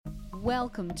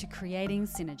Welcome to Creating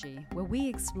Synergy, where we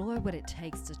explore what it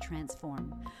takes to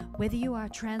transform. Whether you are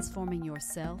transforming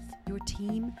yourself, your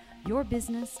team, your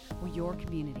business, or your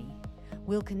community,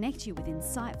 we'll connect you with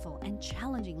insightful and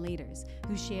challenging leaders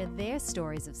who share their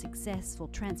stories of successful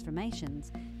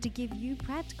transformations to give you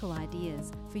practical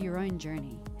ideas for your own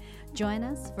journey. Join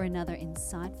us for another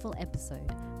insightful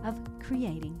episode of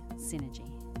Creating Synergy.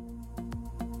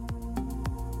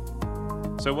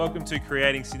 So welcome to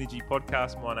Creating Synergy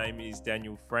podcast. My name is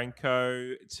Daniel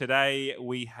Franco. Today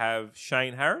we have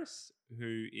Shayne Harris,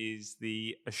 who is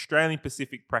the Australian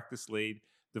Pacific Practice Lead,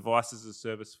 Devices as a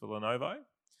Service for Lenovo.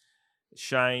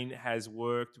 Shayne has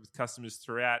worked with customers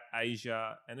throughout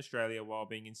Asia and Australia while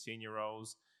being in senior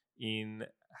roles in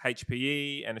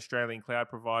HPE and Australian cloud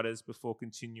providers before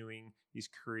continuing his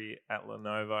career at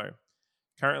Lenovo.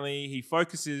 Currently, he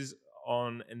focuses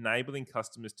on enabling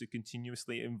customers to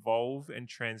continuously evolve and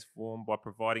transform by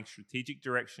providing strategic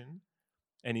direction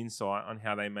and insight on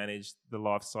how they manage the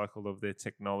life cycle of their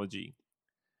technology.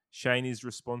 Shayne is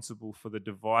responsible for the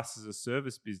Devices as a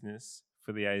Service business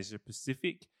for the Asia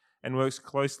Pacific and works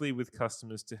closely with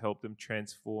customers to help them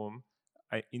transform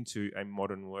into a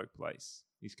modern workplace.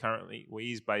 He's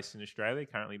based in Australia,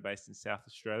 currently based in South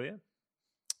Australia.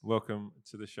 Welcome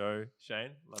to the show,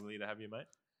 Shayne. Lovely to have you, mate.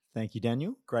 Thank you,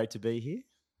 Daniel. Great to be here.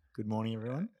 Good morning,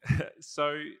 everyone.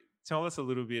 So tell us a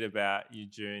little bit about your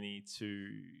journey to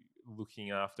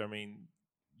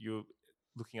you're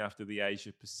looking after the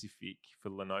Asia Pacific for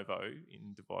Lenovo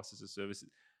in Devices as a Service.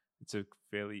 It's a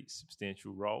fairly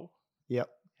substantial role. Yep.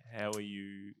 How are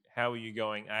you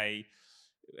going?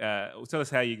 Tell us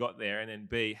how you got there, and then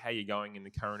B, how you're going in the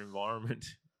current environment.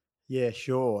 Yeah,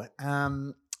 sure.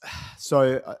 I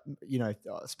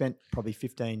spent probably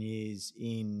 15 years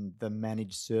in the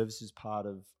managed services part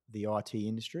of the IT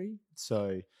industry.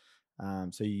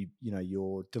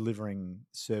 You're delivering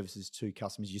services to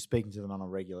customers. You're speaking to them on a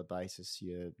regular basis.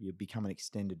 You become an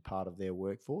extended part of their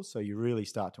workforce. So you really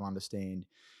start to understand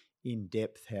in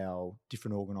depth how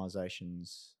different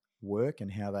organisations work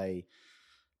and how they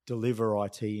deliver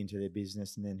IT into their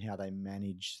business and then how they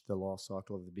manage the life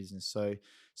cycle of the business. So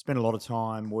spent a lot of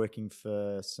time working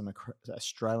for some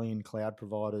Australian cloud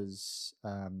providers,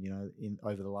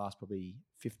 over the last probably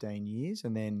 15 years,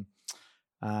 and then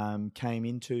came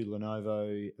into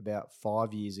Lenovo about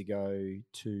 5 years ago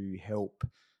to help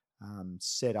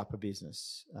set up a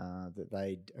business that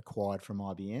they'd acquired from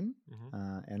IBM.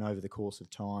 And over the course of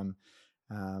time,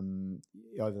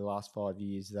 over the last 5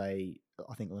 years,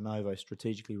 I think Lenovo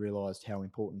strategically realised how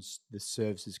important the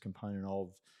services component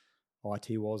of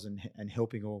IT was and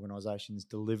helping organisations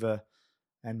deliver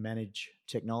and manage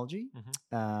technology.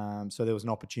 So there was an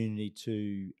opportunity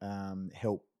to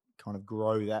help kind of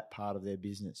grow that part of their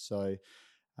business. So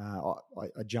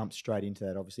I jumped straight into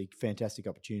that. Obviously, fantastic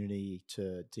opportunity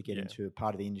to get into a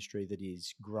part of the industry that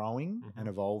is growing and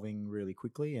evolving really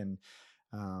quickly, and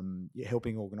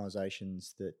helping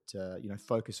organisations that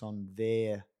focus on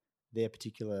their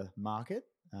particular market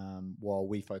while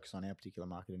we focus on our particular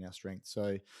market and our strength.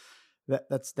 So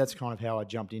that's kind of how I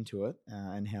jumped into it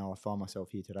and how I find myself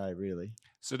here today, really.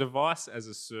 So Device as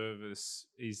a Service,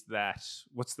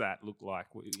 what's that look like?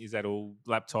 Is that all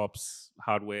laptops,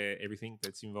 hardware, everything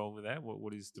that's involved with that?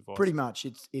 What is Device? Pretty much.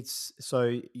 It's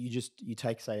so you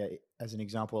take, say, as an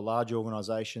example, a large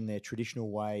organisation, their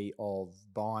traditional way of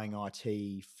buying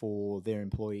IT for their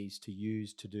employees to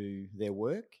use to do their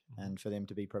work and for them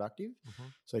to be productive.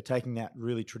 So taking that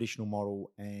really traditional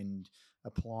model and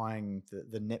applying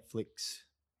the Netflix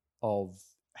of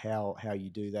how you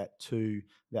do that to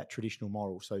that traditional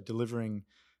model. So delivering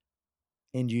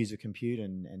end user compute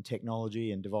and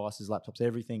technology and devices, laptops,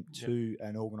 everything to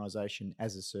an organisation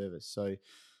as a service. So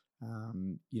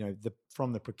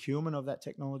from the procurement of that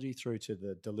technology through to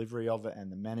the delivery of it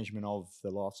and the management of the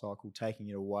life cycle, taking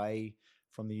it away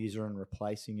from the user and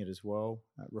replacing it as well,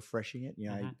 refreshing it.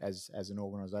 As an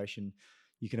organisation,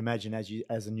 you can imagine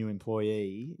as a new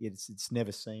employee, it's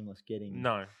never seamless getting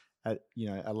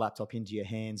a laptop into your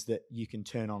hands that you can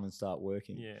turn on and start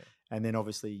working. And then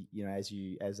obviously,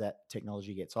 as that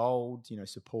technology gets old,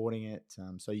 supporting it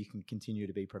so you can continue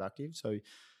to be productive.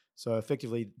 So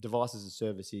effectively, Devices as a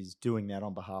Service is doing that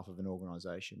on behalf of an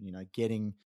organisation.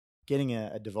 Getting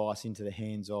a device into the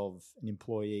hands of an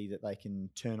employee that they can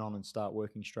turn on and start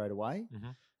working straight away.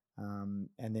 And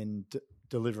then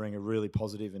delivering a really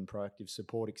positive and proactive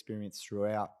support experience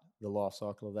throughout the life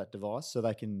cycle of that device, so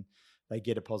they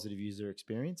get a positive user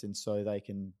experience, and so they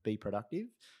can be productive.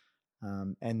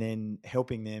 And then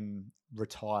helping them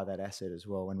retire that asset as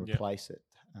well and replace it.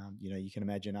 You can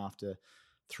imagine after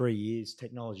 3 years,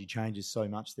 technology changes so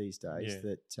much these days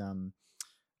that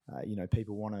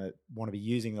people want to be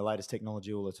using the latest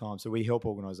technology all the time. So we help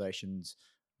organisations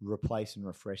replace and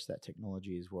refresh that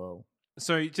technology as well.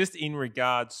 So just in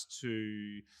regards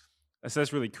to, so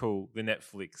that's really cool, the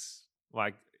Netflix,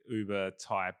 like Uber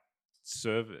type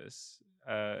service.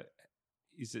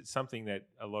 Is it something that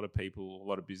a lot of people, a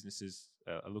lot of businesses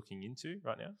are looking into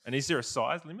right now? And is there a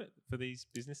size limit for these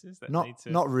businesses that need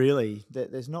to? Not really.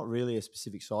 There's not really a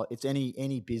specific size. It's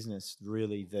any business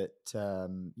really that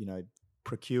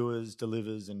procures,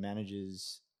 delivers, and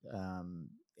manages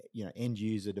end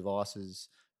user devices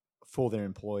for their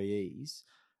employees.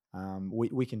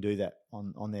 We can do that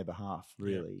on their behalf,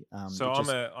 really. Yeah. So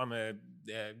I'm a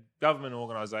government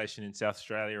organisation in South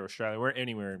Australia or Australia, or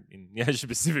anywhere in the Asia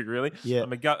Pacific, really. Yeah.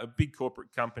 I'm a big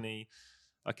corporate company.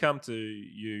 I come to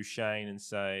you, Shayne, and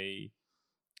say,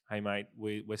 "Hey, mate,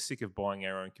 we're sick of buying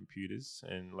our own computers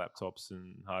and laptops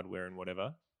and hardware and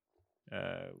whatever.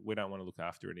 We don't want to look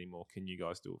after it anymore. Can you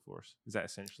guys do it for us?" Is that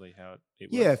essentially how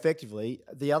it works? Yeah, effectively.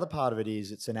 The other part of it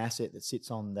is it's an asset that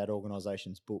sits on that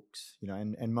organisation's books,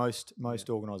 and most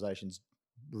organisations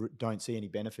don't see any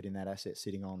benefit in that asset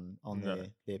sitting on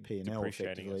their P&L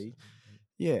effectively.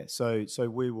 Yeah, so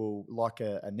we will, like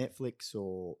a Netflix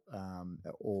or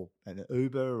an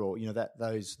Uber, or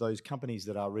those companies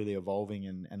that are really evolving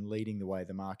and leading the way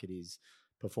the market is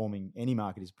performing. Any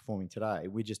market is performing today.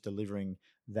 We're just delivering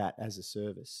that as a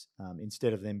service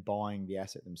instead of them buying the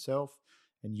asset themselves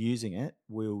and using it.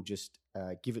 We'll just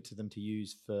give it to them to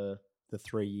use for the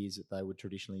 3 years that they would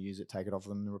traditionally use it, take it off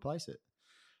them and replace it,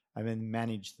 and then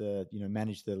manage the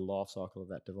life cycle of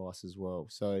that device as well.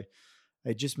 So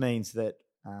it just means that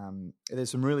there's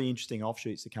some really interesting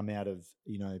offshoots that come out of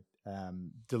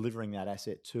delivering that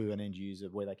asset to an end user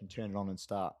where they can turn it on and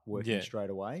start working straight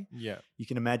away. Yeah, you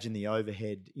can imagine the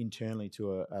overhead internally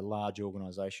to a large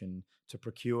organisation to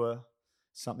procure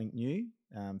something new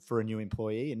for a new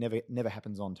employee. It never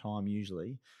happens on time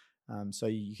usually. So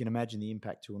you can imagine the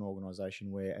impact to an organisation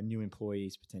where a new employee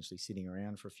is potentially sitting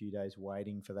around for a few days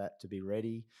waiting for that to be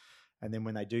ready. And then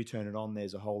when they do turn it on,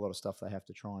 there's a whole lot of stuff they have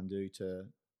to try and do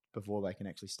before they can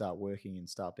actually start working and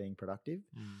start being productive.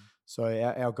 So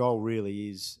our goal really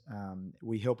is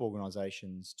we help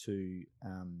organisations to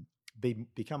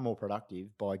become more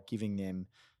productive by giving them,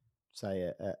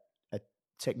 say, a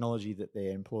technology that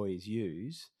their employees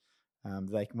use.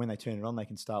 When they turn it on, they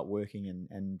can start working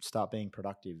and start being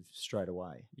productive straight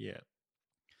away. Yeah.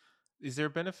 Is there a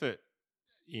benefit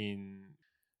in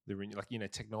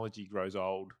technology grows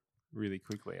old really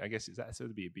quickly? I guess that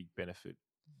would be a big benefit,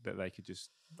 that they could just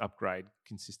upgrade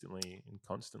consistently and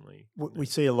constantly. We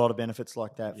see a lot of benefits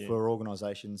like that for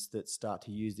organisations that start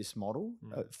to use this model.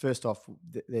 First off,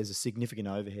 there's a significant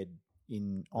overhead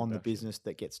on the business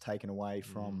that gets taken away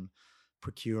from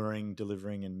procuring,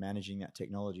 delivering, and managing that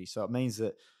technology. So it means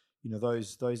that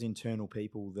those internal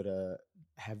people that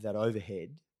have that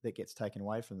overhead that gets taken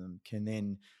away from them can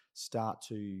then start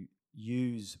to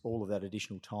use all of that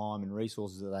additional time and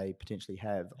resources that they potentially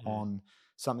have on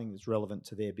something that's relevant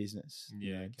to their business.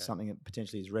 Something that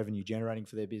potentially is revenue generating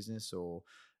for their business, or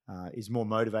is more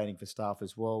motivating for staff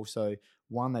as well. So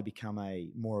one, they become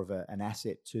more of an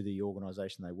asset to the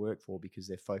organisation they work for because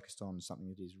they're focused on something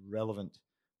that is relevant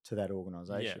to that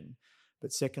organisation.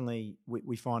 But secondly,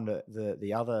 we find that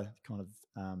the other kind of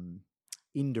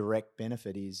indirect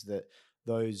benefit is that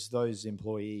those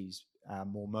employees are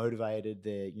more motivated.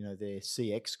 Their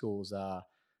CX scores are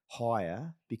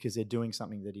higher because they're doing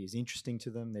something that is interesting to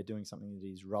them. They're doing something that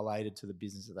is related to the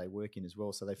business that they work in as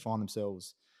well. So they find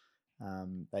themselves,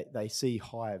 they see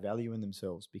higher value in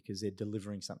themselves because they're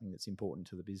delivering something that's important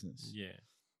to the business. Yeah.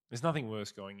 There's nothing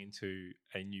worse going into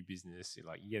a new business.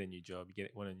 Like, you get a new job, you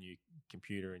want a new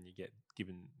computer, and you get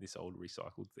given this old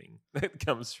recycled thing that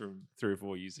comes from 3 or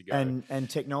 4 years ago. And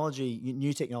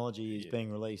new technology is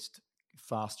being released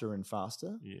faster and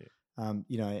faster. Yeah.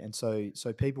 And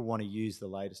so people want to use the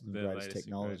latest and greatest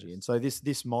technology. And so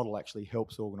this model actually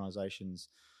helps organisations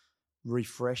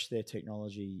refresh their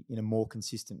technology in a more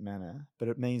consistent manner, but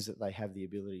it means that they have the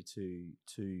ability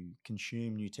to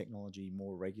consume new technology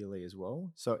more regularly as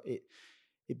well. So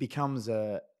it becomes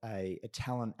a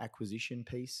talent acquisition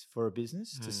piece for a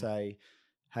business to say,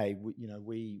 hey,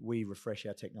 we refresh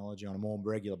our technology on a more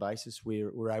regular basis.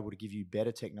 We're able to give you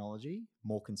better technology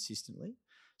more consistently.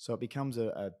 So it becomes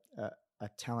a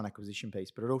talent acquisition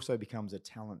piece, but it also becomes a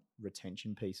talent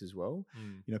retention piece as well.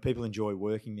 People enjoy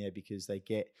working there because they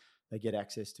get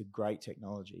access to great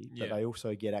technology, but they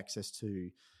also get access to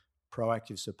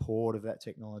proactive support of that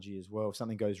technology as well. If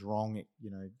something goes wrong,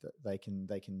 they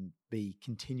can be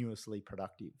continuously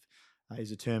productive.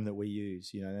 Is a term that we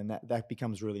use, and that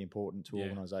becomes really important to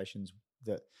organisations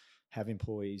that have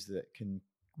employees that can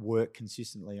work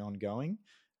consistently ongoing,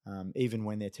 even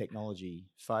when their technology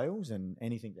fails, and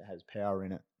anything that has power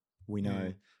in it, we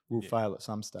know will fail at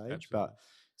some stage. Absolutely. But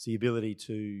it's the ability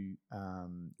to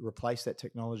replace that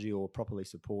technology or properly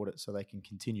support it so they can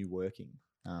continue working.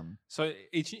 So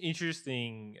it's an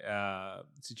interesting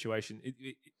situation.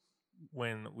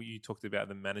 When you talked about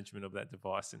the management of that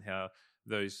device and how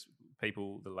those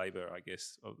people, the labour, I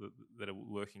guess, that are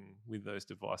working with those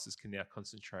devices can now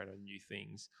concentrate on new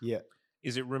things. Yeah.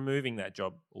 Is it removing that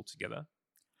job altogether?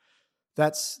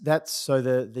 That's so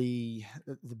the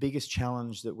biggest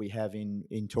challenge that we have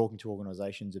in talking to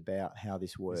organisations about how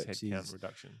this works This headcount is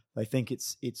reduction. they think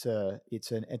it's an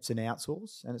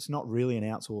outsource, and it's not really an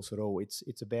outsource at all.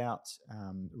 It's about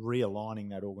realigning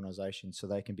that organisation so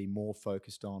they can be more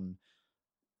focused on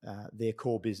their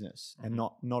core business and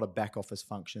not a back office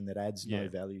function that adds no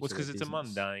value. Well, it's to because their it's a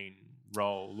business. mundane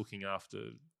role looking after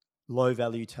Low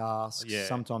value tasks, Yeah.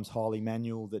 sometimes highly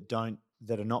manual that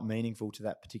are not meaningful to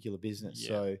that particular business. Yeah.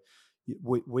 So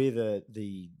we're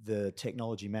the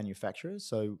technology manufacturers.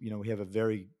 So we have a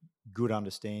very good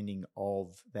understanding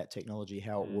of that technology,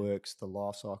 how it works, the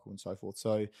life cycle, and so forth.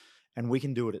 So, and we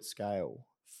can do it at scale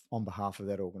on behalf of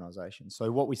that organisation. So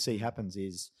what we see happens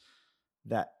is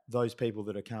that those people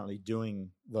that are currently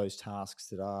doing those tasks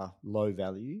that are low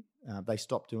value, they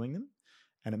stop doing them.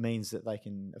 And it means that they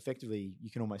can effectively,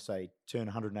 you can almost say, turn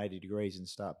 180 degrees and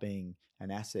start being an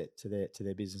asset to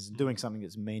their business and doing something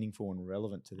that's meaningful and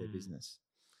relevant to their business.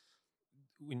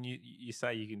 When you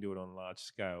say you can do it on a large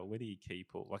scale, where do you keep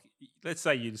all, like, let's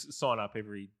say you sign up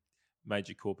every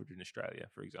major corporate in Australia,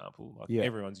 for example. Like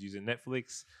everyone's using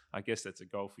Netflix. I guess that's a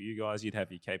goal for you guys. You'd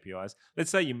have your KPIs.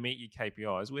 Let's say you meet your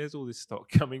KPIs. Where's all this stock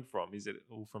coming from? Is it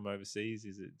all from overseas?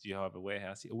 Do you have a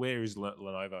warehouse? Where is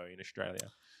Lenovo in Australia?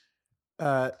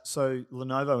 So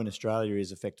Lenovo in Australia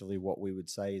is effectively what we would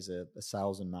say is a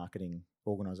sales and marketing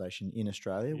organisation in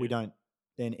Australia. Yeah. We don't,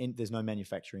 and there's no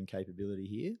manufacturing capability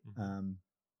here,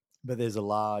 but there's a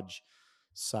large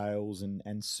sales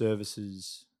and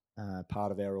services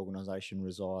part of our organisation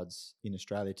resides in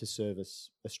Australia to service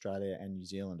Australia and New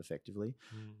Zealand effectively.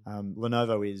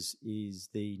 Lenovo is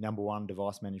the number one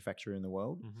device manufacturer in the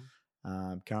world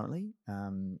currently.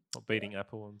 Beating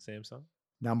Apple and Samsung?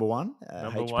 Number one,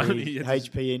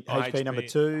 HP number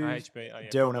two,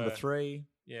 Dell number three.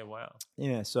 Yeah, wow.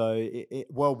 Yeah, so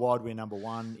worldwide we're number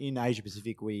one. In Asia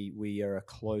Pacific we are a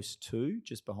close two,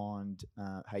 just behind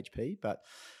HP. But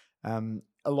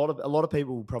a lot of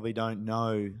people probably don't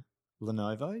know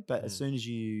Lenovo. But as soon as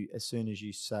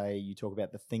you say you talk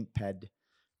about the ThinkPad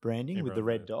branding with the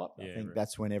red dot, I think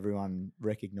that's when everyone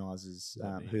recognises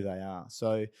who they are.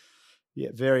 So.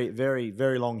 Yeah, very, very,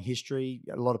 very long history.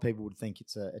 A lot of people would think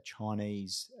it's a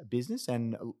Chinese business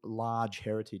and a large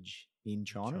heritage in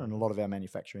China, and a lot of our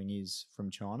manufacturing is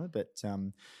from China, but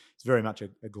it's very much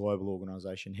a global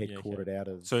organisation headquartered out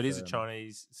of... So it is a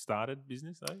Chinese-started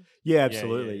business, though? Yeah,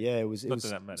 absolutely. Yeah, it was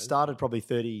that started probably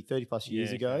 30 plus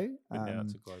years ago. Okay. But now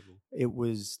it's a global... It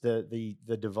was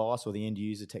the device or the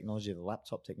end-user technology, the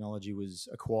laptop technology, was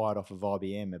acquired off of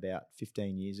IBM about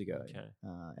 15 years ago. Okay.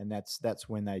 And that's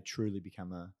when they truly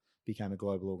became a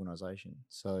global organisation.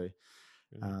 So...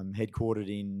 headquartered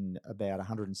in about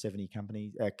 170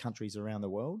 countries around the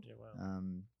world.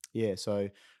 Yeah, wow. So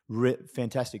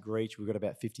fantastic reach. We've got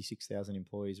about 56,000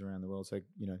 employees around the world. So,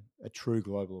 a true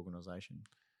global organisation.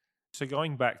 So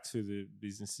going back to the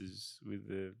businesses with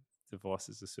the device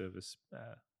as a service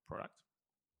product.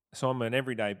 So I'm an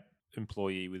everyday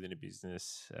employee within a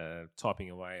business, typing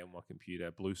away on my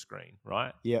computer, blue screen,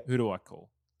 right? Yeah. Who do I call?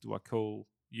 Do I call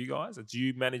you guys? Do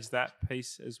you manage that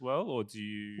piece as well, or do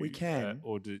you? We can,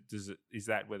 is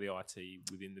that where the IT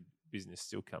within the business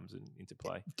still comes into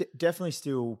play? Definitely,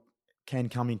 still can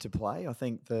come into play. I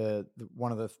think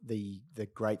one of the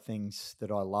great things that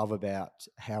I love about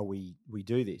how we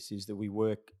do this is that we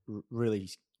work really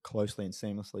closely and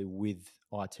seamlessly with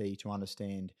IT to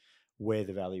understand where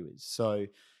the value is. So,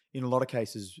 in a lot of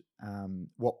cases,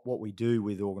 what we do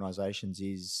with organisations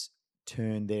is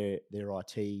turn their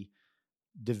IT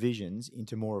divisions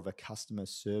into more of a customer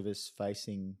service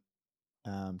facing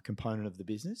component of the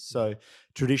business. So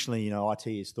traditionally, IT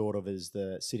is thought of as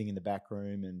the sitting in the back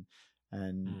room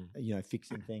and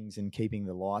fixing things and keeping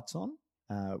the lights on.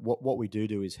 What we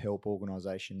do is help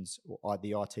organisations, or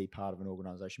the IT part of an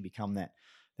organisation, become that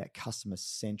customer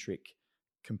centric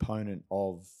component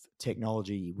of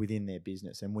technology within their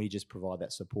business, and we just provide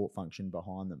that support function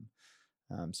behind them.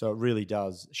 So it really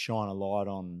does shine a light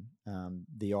on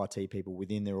the IT people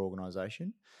within their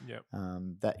organisation. Yep.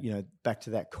 That back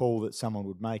to that call that someone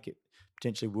would make, it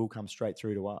potentially will come straight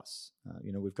through to us.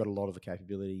 We've got a lot of the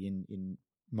capability in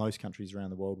most countries around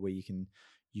the world where you can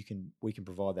we can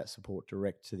provide that support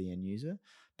direct to the end user.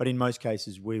 But in most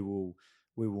cases, we will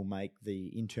make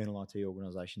the internal IT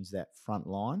organisations that front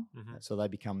line, so they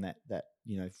become that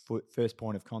first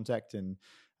point of contact, and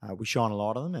we shine a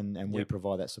light on them, and we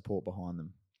provide that support behind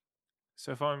them.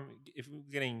 So if we're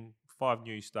getting 5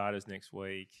 new starters next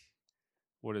week,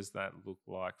 what does that look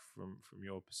like from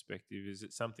your perspective? Is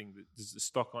it something that does the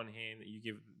stock on hand that you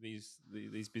give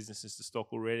these businesses to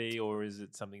stock already, or is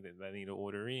it something that they need to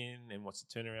order in? And what's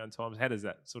the turnaround times? How does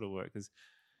that sort of work? Because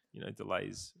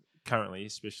delays currently,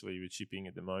 especially with shipping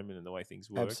at the moment and the way things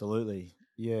work. Absolutely,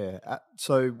 yeah.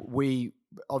 So we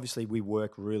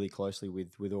work really closely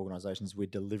with organisations. We're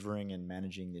delivering and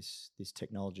managing this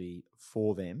technology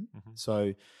for them.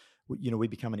 So we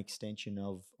become an extension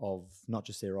of not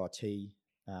just their IT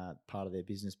part of their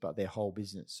business, but their whole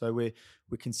business. So we're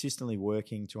consistently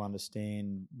working to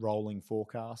understand rolling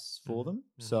forecasts for them.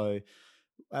 So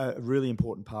a really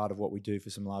important part of what we do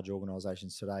for some large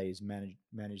organisations today is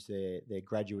manage their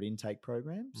graduate intake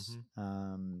programs,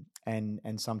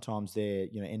 and sometimes their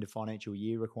end of financial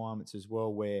year requirements as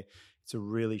well, where it's a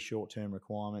really short term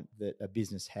requirement that a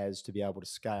business has to be able to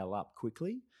scale up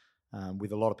quickly,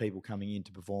 with a lot of people coming in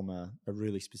to perform a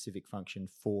really specific function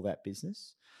for that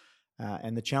business.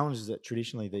 And the challenges that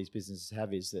traditionally these businesses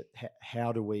have is that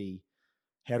how do we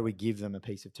give them a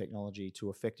piece of technology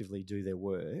to effectively do their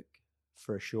work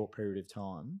for a short period of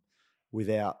time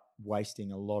without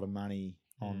wasting a lot of money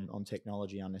on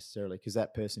technology unnecessarily, because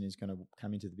that person is going to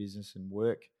come into the business and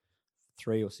work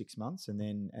 3 or 6 months and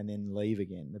then leave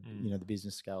again. The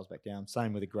business scales back down.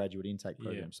 Same with a graduate intake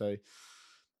program. So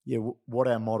what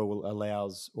our model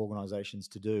allows organisations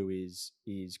to do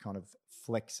is kind of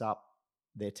flex up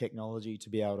their technology to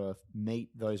be able to meet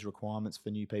those requirements for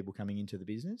new people coming into the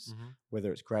business,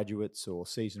 whether it's graduates or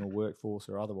seasonal workforce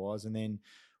or otherwise. And then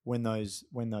when those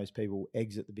people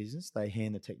exit the business, they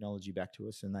hand the technology back to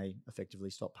us and they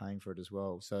effectively stop paying for it as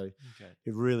well. So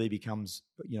it really becomes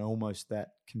almost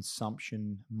that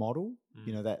consumption model,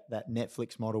 that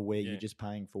Netflix model where you're just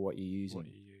paying for what you're using. What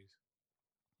you use.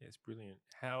 Yeah, it's brilliant.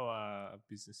 How are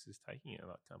businesses taking it?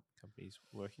 Like companies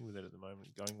working with it at the moment,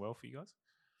 going well for you guys?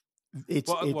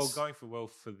 Going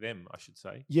for them, I should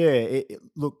say. Yeah,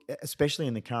 look, especially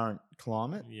in the current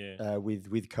climate,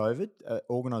 with COVID,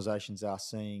 organisations are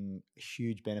seeing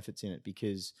huge benefits in it,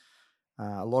 because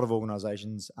a lot of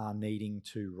organisations are needing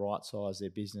to right-size their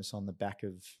business on the back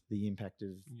of the impact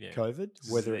of COVID.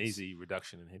 Whether it's an easy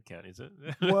reduction in headcount, is it?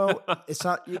 Well, it's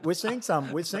not, we're seeing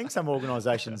some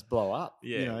organisations blow up.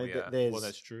 Yeah, well,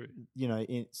 that's true.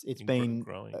 It's been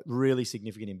growing. Really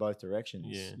significant in both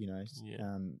directions.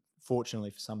 Fortunately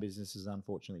for some businesses,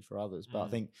 unfortunately for others. But I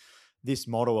think this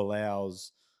model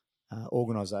allows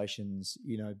organisations,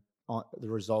 the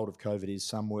result of COVID is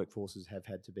some workforces have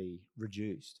had to be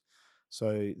reduced.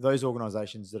 So those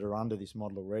organisations that are under this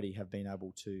model already have been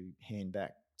able to hand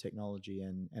back technology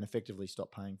and effectively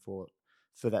stop paying for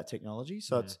that technology.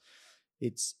 So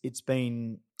it's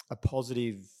been a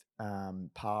positive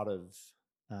part of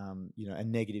a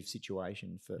negative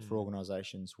situation for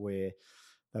organisations where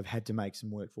they've had to make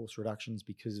some workforce reductions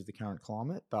because of the current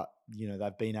climate, but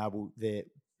they've been able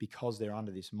because they're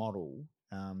under this model,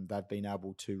 they've been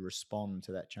able to respond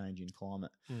to that change in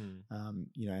climate,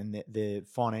 and the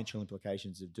financial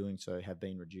implications of doing so have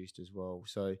been reduced as well.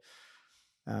 So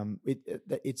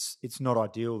it's not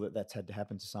ideal that that's had to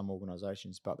happen to some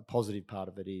organisations, but the positive part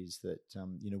of it is that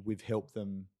we've helped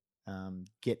them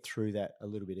get through that a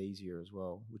little bit easier as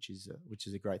well, which is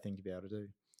a great thing to be able to do.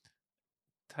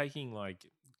 Taking like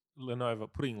Lenovo,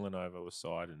 putting Lenovo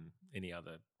aside and any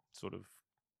other sort of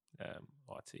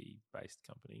IT-based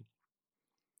company,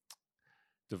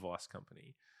 device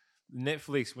company,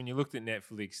 Netflix, when you looked at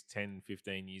Netflix 10,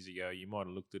 15 years ago, you might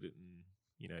have looked at it and,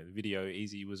 the Video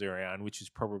Easy was around, which is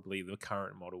probably the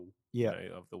current model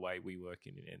of the way we work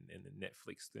in, and the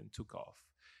Netflix then took off.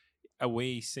 Are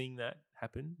we seeing that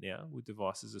happen now with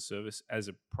device as a service as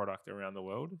a product around the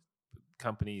world?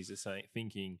 Companies are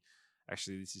thinking,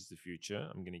 actually, this is the future.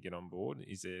 I'm going to get on board.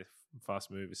 Is there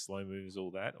fast movers, slow movers,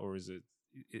 all that, or is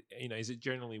it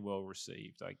generally well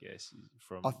received? I guess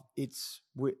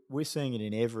we're seeing it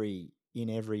in every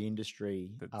industry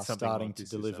are starting like to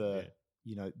deliver.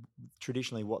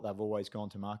 Traditionally, what they've always gone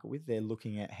to market with, they're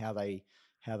looking at how they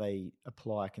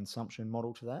apply a consumption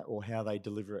model to that, or how they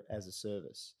deliver it as a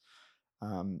service.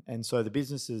 And so the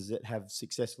businesses that have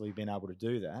successfully been able to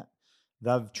do that,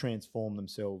 they've transformed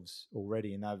themselves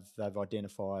already, and they've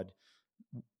identified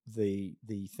the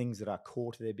things that are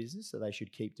core to their business that they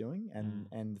should keep doing,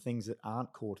 and the things that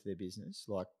aren't core to their business,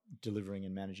 like delivering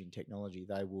and managing technology,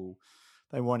 they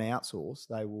won't outsource.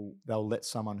 They'll let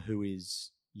someone who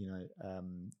is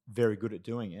very good at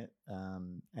doing it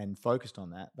and focused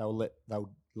on that, they'll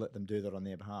let them do that on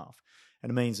their behalf, and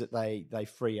it means that they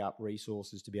free up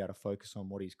resources to be able to focus on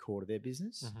what is core to their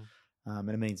business, and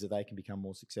it means that they can become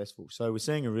more successful. So we're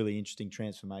seeing a really interesting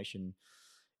transformation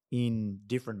in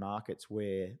different markets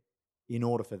where, in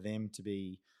order for them to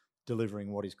be delivering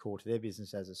what is core to their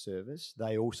business as a service,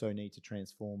 they also need to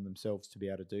transform themselves to be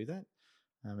able to do that.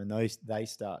 And they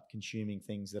start consuming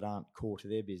things that aren't core to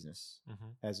their business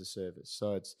as a service.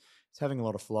 So it's having a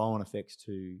lot of flow-on effects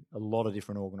to a lot of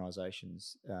different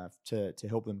organisations to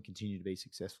help them continue to be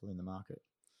successful in the market.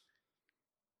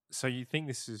 So you think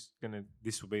this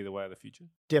will be the way of the future?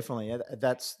 Definitely.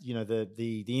 That's,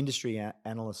 the industry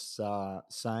analysts are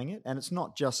saying it, and it's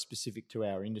not just specific to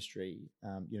our industry.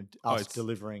 Us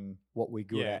delivering what we're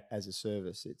good at as a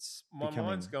service. My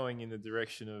mind's going in the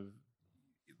direction of,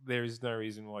 there is no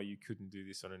reason why you couldn't do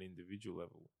this on an individual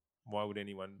level. Why would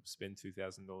anyone spend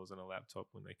 $2,000 on a laptop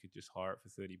when they could just hire it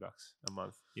for $30 a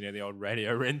month? The old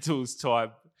radio rentals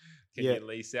type. Can you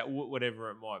lease out whatever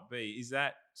it might be? Is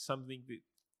that something that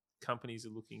companies are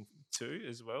looking to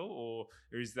as well, or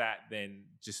is that then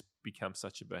just become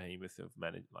such a behemoth of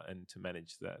to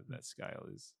manage that scale?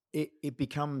 It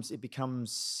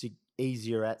becomes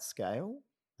easier at scale.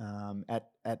 At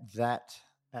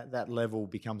that level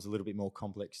becomes a little bit more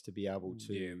complex to be able to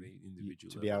the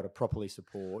individual be able to properly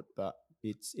support, but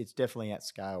it's definitely at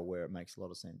scale where it makes a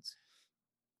lot of sense.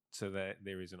 So that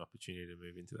there is an opportunity to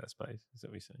move into that space. Is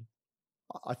that what you're saying?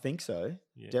 I think so.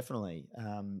 Yeah. Definitely.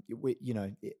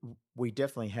 We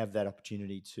definitely have that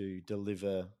opportunity to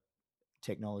deliver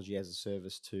technology as a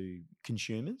service to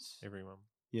consumers. Everyone.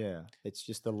 Yeah, it's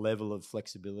just the level of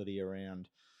flexibility around.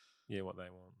 Yeah, what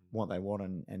they want,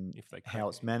 and if how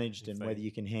it's managed, and whether you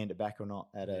can hand it back or not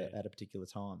at a particular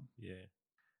time. Yeah.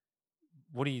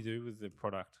 What do you do with the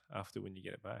product after when you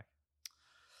get it back?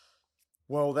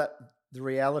 Well, the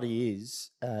reality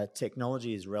is,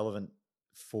 technology is relevant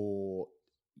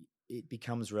it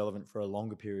becomes relevant for a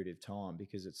longer period of time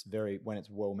because when it's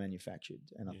well manufactured,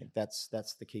 and I think that's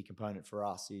the key component for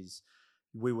us. Is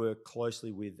we work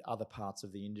closely with other parts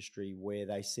of the industry where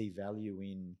they see value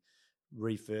in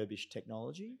refurbished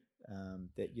technology.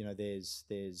 There's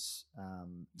so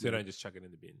you don't just chuck it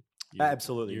in the bin.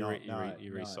 Absolutely not.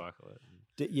 You recycle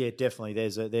it. Definitely.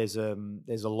 There's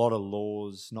a lot of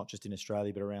laws, not just in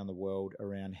Australia but around the world,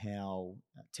 around how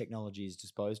technology is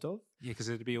disposed of. Yeah, because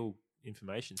it'd be all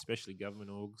information, especially government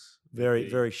orgs. Very,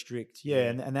 very strict. Yeah,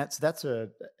 and that's a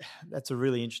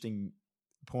really interesting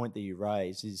point that you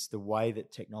raise, is the way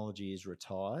that technology is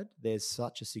retired. There's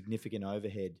such a significant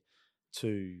overhead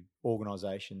to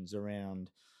organisations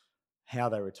around how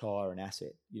they retire an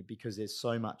asset, because there's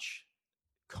so much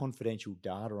confidential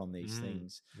data on these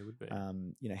things. It would be.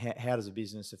 How does a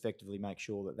business effectively make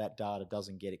sure that data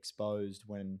doesn't get exposed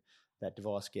when that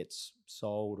device gets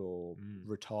sold or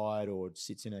retired or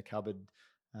sits in a cupboard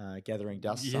gathering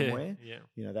dust somewhere?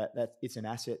 Yeah. That it's an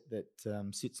asset that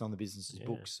sits on the business's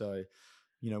books. So,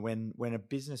 when a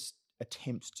business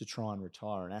attempts to try and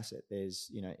retire an asset,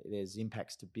 there's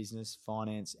impacts to business,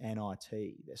 finance, and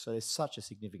IT. So there's such a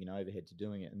significant overhead to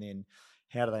doing it. And then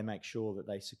how do they make sure that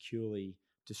they securely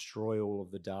destroy all of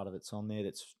the data that's on there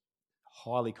that's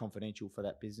highly confidential for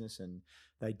that business, and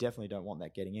they definitely don't want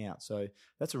that getting out. So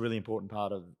that's a really important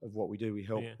part of what we do. We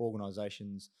help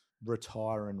organisations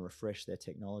retire and refresh their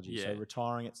technology. So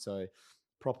retiring it, so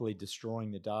properly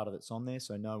destroying the data that's on there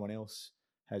so no one else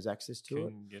has access to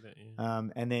it. Get it,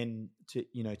 and then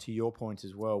to your point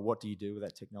as well, what do you do with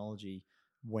that technology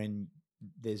when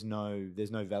there's no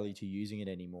value to using it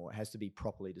anymore? It has to be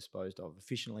properly disposed of,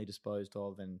 efficiently disposed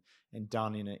of, and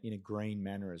done in a green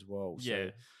manner as well. Yeah.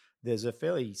 So there's a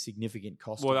fairly significant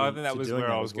cost. Well, I think that was where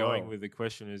I was going with the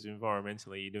question: is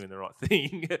environmentally you're doing the right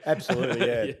thing? Absolutely,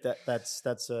 yeah. That's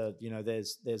there's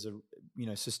a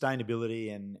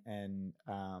sustainability and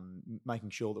making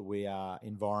sure that we are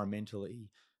environmentally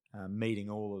meeting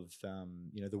all of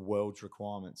the world's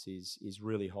requirements is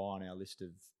really high on our list of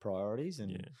priorities,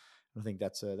 and I think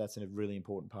that's a really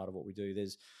important part of what we do.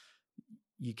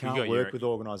 You can't work with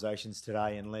organisations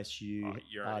today unless you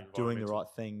are doing the right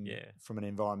thing from an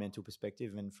environmental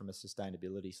perspective and from a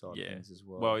sustainability side of things as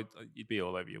well. Well, you'd be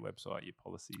all over your website, your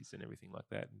policies and everything like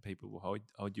that, and people will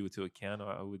hold you to account,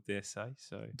 I would dare say.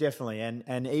 So definitely,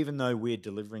 and even though we're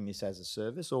delivering this as a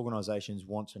service, organisations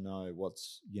want to know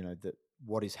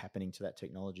what is happening to that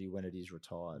technology when it is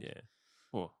retired. Yeah,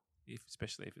 well,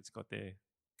 especially if it's got their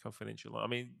confidential. I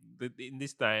mean, in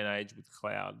this day and age with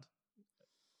cloud.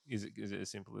 Is it as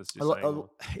simple as just saying?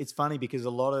 It's funny because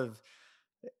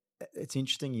it's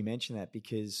interesting you mention that,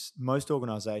 because most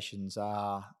organisations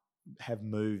have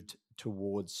moved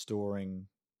towards storing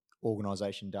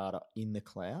organization data in the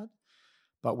cloud.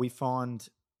 But we find,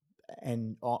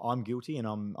 and I'm guilty, and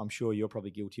I'm sure you're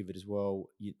probably guilty of it as well.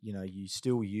 You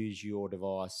still use your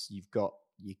device. You've got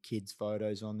your kids'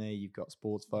 photos on there. You've got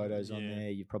sports photos on there.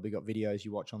 You've probably got videos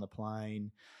you watch on the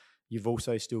plane. You've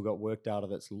also still got work data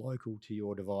that's local to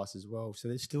your device as well. So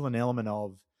there's still an element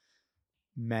of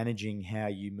managing how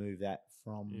you move that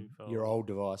from your old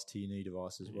device to your new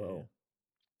device as well,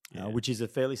 which is a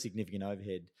fairly significant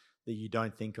overhead that you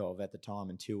don't think of at the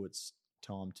time until it's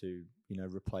time to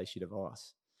replace your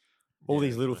device. All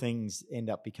these little things end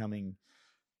up becoming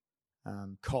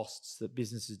costs that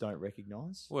businesses don't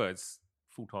recognise. Well, it's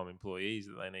full-time employees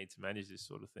that they need to manage this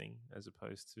sort of thing, as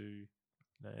opposed to,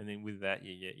 and then with that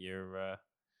you get your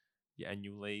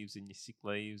annual leaves and your sick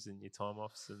leaves and your time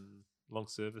offs and long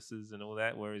services and all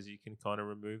that. Whereas you can kind of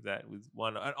remove that with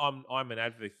one. I'm an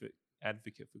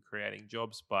advocate for creating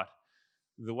jobs, but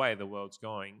the way the world's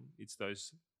going, it's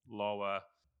those lower,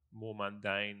 more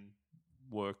mundane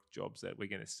work jobs that we're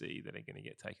going to see that are going to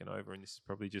get taken over, and this is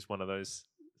probably just one of those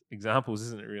examples,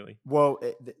 isn't it? Really? Well,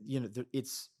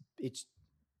 it's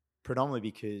predominantly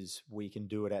because we can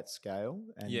do it at scale,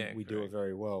 and we do it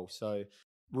very well. So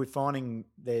we're finding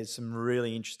there's some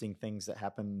really interesting things that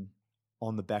happen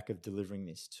on the back of delivering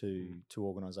this to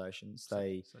organisations.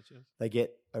 They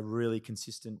get a really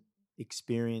consistent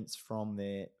experience from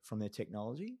their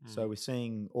technology. So we're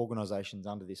seeing organisations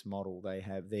under this model, they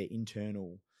have their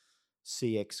internal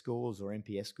CX scores or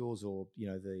NPS scores, or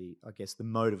the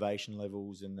motivation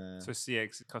levels and the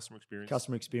CX customer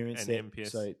experience, and NPS.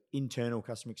 So internal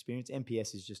customer experience.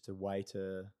 NPS is just a way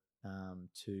to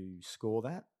score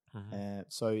that.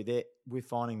 So we're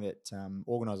finding that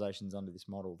organisations under this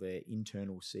model, their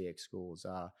internal CX scores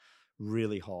are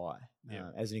really high.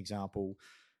 As an example,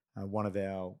 one of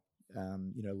our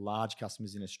large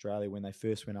customers in Australia, when they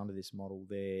first went under this model,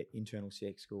 their internal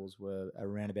CX scores were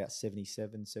around about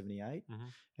 77, 78,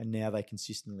 and now they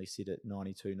consistently sit at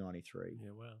 92, 93. Yeah,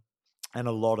 wow. And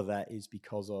a lot of that is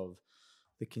because of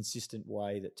the consistent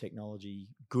way that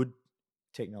good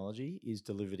technology is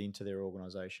delivered into their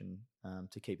organisation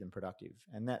to keep them productive.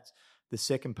 And that's the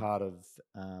second part of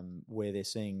where they're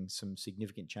seeing some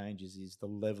significant changes is the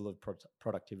level of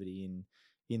productivity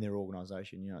in their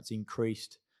organisation. It's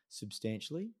increased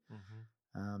substantially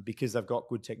because they've got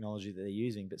good technology that they're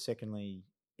using. But secondly,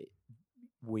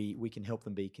 we can help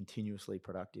them be continuously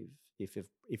productive. If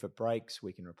it breaks,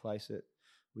 we can replace it.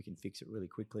 We can fix it really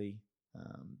quickly.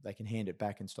 They can hand it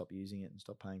back and stop using it and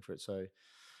stop paying for it. So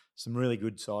some really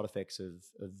good side effects of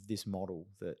this model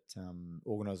that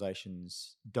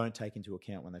organisations don't take into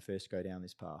account when they first go down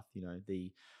this path.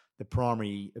 The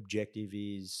primary objective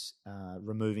is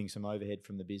removing some overhead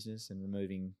from the business and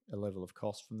removing a level of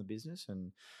cost from the business,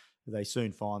 and they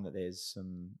soon find that there's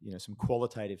some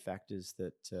qualitative factors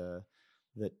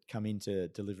that come into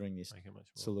delivering this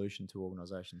solution to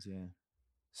organisations. Yeah.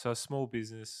 So a small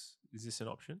business, is this an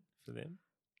option for them?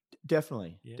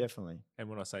 Definitely, definitely. And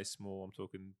when I say small, I'm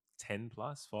talking 10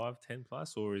 plus, 5, 10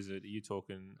 plus, or are you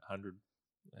talking 100?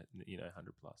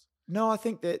 100 plus. No, I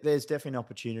think that there's definitely an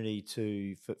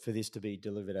opportunity for this to be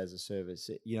delivered as a service.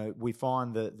 We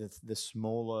find that the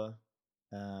smaller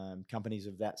companies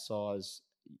of that size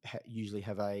usually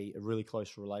have a really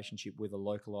close relationship with a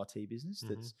local IT business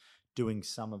that's doing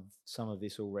some of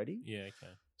this already. Yeah,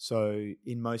 okay. So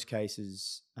in most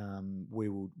cases,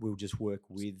 we'll just work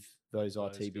with those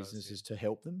IT businesses to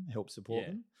help support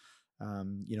them.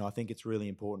 I think it's really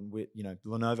important.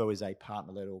 Lenovo is a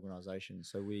partner-led organisation,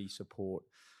 so we support,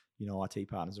 IT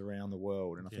partners around the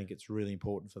world, and I think it's really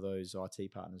important for those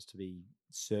IT partners to be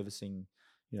servicing,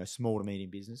 small to medium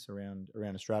business around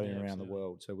Australia and around the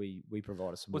world. So we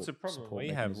provide a support. What's the problem we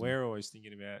have? We're always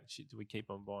thinking about, do we keep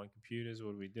on buying computers?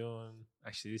 What are we doing?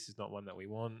 Actually, this is not one that we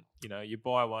want. You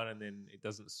buy one and then it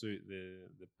doesn't suit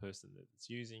the person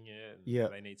that's using it.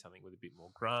 And they need something with a bit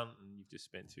more grunt, and you've just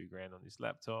spent $2,000 on this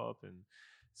laptop. And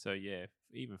so,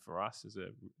 even for us as a,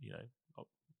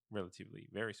 relatively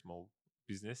very small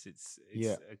business, it's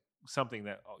something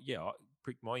that I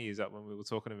pricked my ears up when we were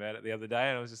talking about it the other day,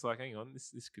 and I was just like, hang on,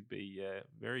 this could be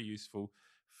very useful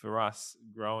for us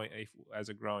as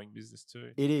a growing business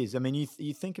too. It is. I mean,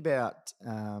 you think about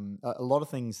a lot of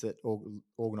things that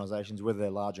organisations, whether they're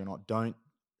large or not, don't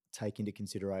take into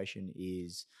consideration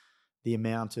is the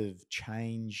amount of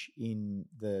change in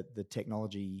the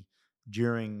technology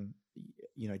during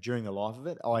the life of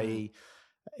it, i.e.,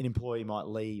 an employee might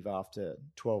leave after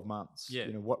 12 months. Yeah.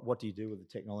 What do you do with the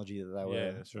technology that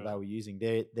they were using?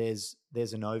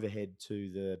 There's an overhead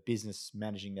to the business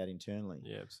managing that internally.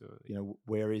 Yeah, absolutely.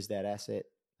 Where is that asset?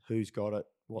 Who's got it?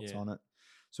 What's on it?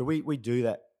 So we do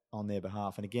that on their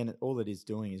behalf. And again, all it is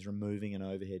doing is removing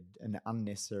an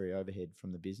unnecessary overhead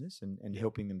from the business and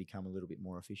helping them become a little bit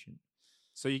more efficient.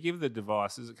 So you give the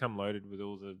device, does it come loaded with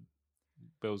all the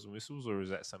bells and whistles, or is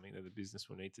that something that the business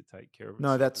will need to take care of?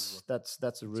 No, that's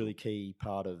a really key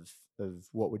part of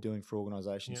what we're doing for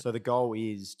organisations. Yep. So the goal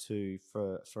is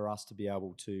for us to be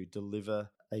able to deliver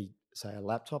a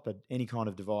laptop, any kind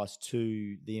of device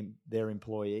to their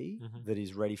employee that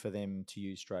is ready for them to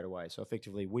use straight away. So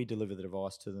effectively, we deliver the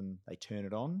device to them, they turn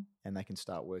it on, and they can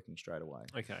start working straight away.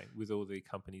 Okay, with all the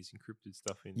company's encrypted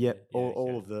stuff in. Yep, there.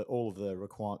 all of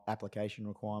the application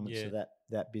requirements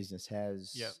that business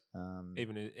has. Yep.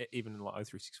 Even like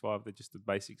O365, they're just the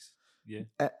basics. Yeah.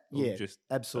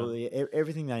 Absolutely.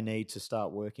 Everything they need to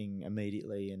start working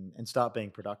immediately and start being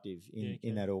productive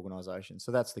in that organisation.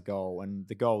 So that's the goal, and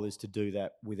the goal is to do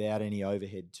that without any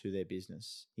overhead to their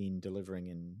business in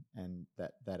delivering and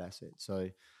that asset.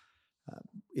 So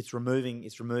it's removing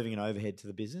an overhead to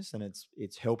the business, and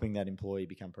it's helping that employee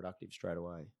become productive straight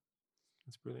away.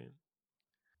 That's brilliant.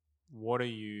 What are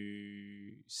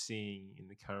you seeing in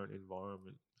the current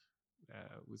environment?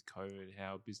 With COVID,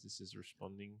 how businesses are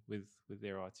responding with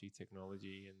their IT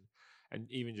technology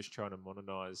and even just trying to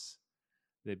modernise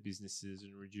their businesses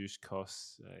and reduce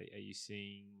costs. Are you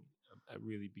seeing a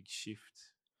really big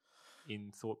shift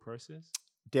in thought process?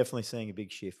 Definitely seeing a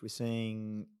big shift. We're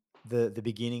seeing the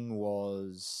beginning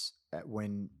was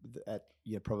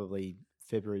probably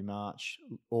February, March,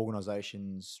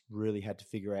 organisations really had to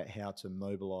figure out how to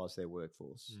mobilise their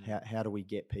workforce. How do we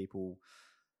get people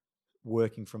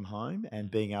working from home and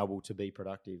being able to be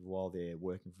productive while they're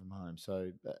working from home?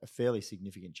 So a fairly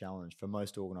significant challenge for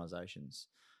most organisations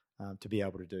to be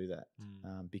able to do that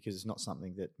because it's not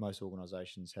something that most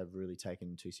organisations have really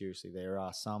taken too seriously. There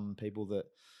are some people that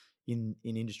in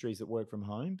industries that work from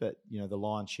home, but the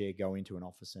lion's share go into an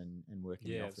office and work in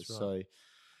the office. That's right.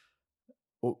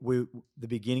 So the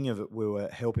beginning of it, we were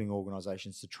helping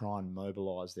organisations to try and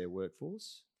mobilise their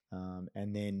workforce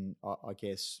and then I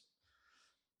guess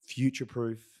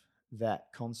future-proof that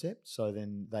concept, so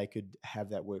then they could have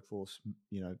that workforce,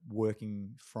 working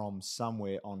from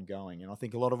somewhere ongoing. And I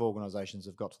think a lot of organisations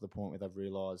have got to the point where they've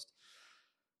realised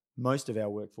most of our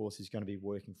workforce is going to be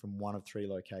working from one of three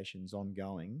locations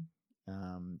ongoing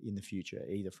in the future,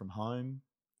 either from home,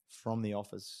 from the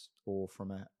office, or from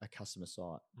a customer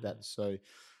site. So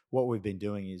what we've been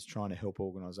doing is trying to help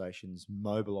organisations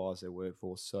mobilise their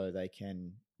workforce so they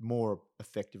can more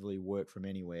effectively work from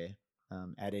anywhere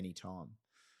at any time.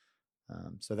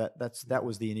 So that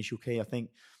was the initial key. I think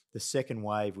the second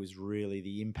wave was really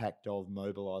the impact of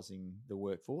mobilising the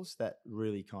workforce. That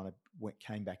really kind of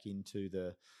came back into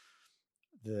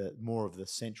the more of the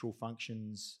central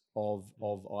functions of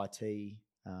IT.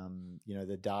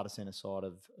 The data center side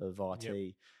of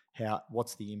IT.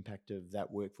 What's the impact of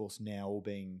that workforce now all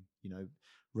being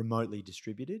remotely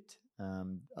distributed?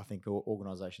 I think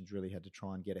organisations really had to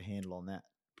try and get a handle on that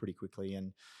pretty quickly,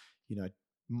 and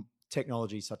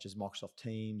technologies such as Microsoft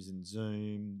Teams and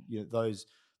Zoom, those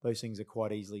things are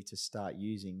quite easily to start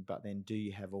using. But then, do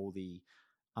you have all the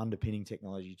underpinning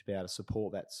technology to be able to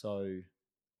support that? So,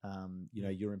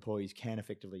 your employees can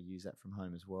effectively use that from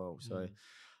home as well. So,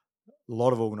 a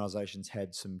lot of organisations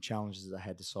had some challenges that they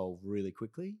had to solve really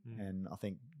quickly, and I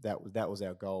think that was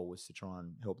our goal, was to try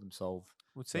and help them solve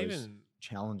those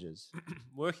challenges.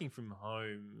 Working from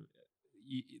home.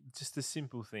 Just a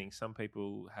simple thing. Some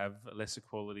people have lesser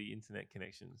quality internet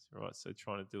connections, right? So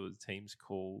trying to do a Teams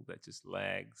call that just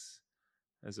lags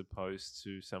as opposed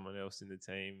to someone else in the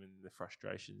team and the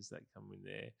frustrations that come in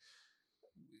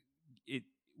there.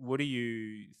 What do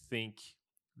you think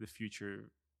the future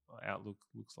outlook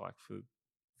looks like for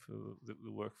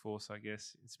the workforce, I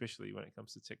guess, especially when it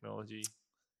comes to technology?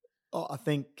 I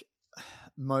think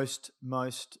most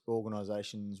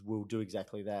organisations will do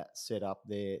exactly that, set up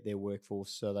their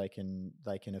workforce so they can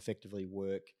effectively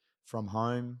work from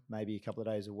home, maybe a couple of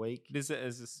days a week. But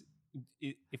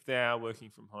if they are working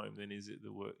from home, then is it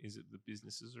the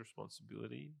business's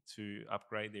responsibility to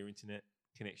upgrade their internet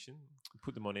connection,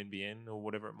 put them on NBN or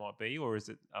whatever it might be, or is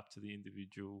it up to the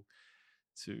individual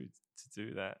to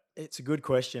do that? It's a good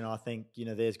question. I think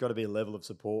there's got to be a level of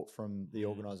support from the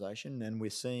organisation, and we're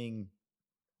seeing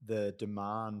the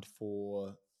demand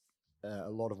for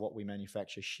a lot of what we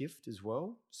manufacture shift as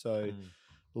well. So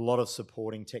a lot of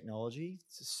supporting technology,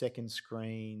 second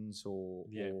screens or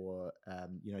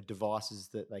devices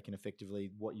that they can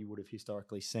effectively, what you would have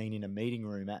historically seen in a meeting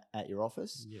room at your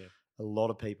office. Yeah. A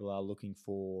lot of people are looking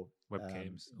for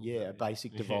webcams. A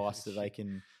basic device that they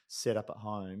can set up at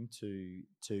home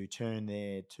to turn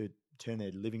their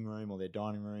living room or their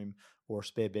dining room or a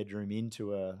spare bedroom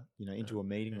into a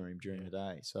meeting room during the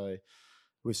day. So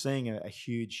we're seeing a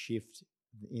huge shift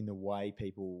in the way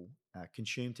people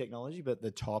consume technology, but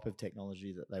the type of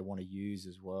technology that they want to use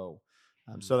as well,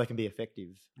 so they can be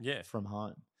effective from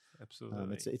home.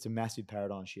 Absolutely. It's a massive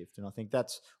paradigm shift, and I think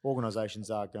that's organisations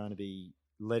are going to be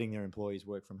letting their employees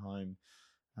work from home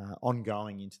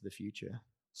ongoing into the future.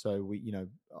 So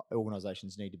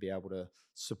organisations need to be able to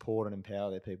support and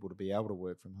empower their people to be able to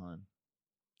work from home.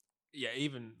 Yeah,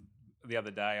 even the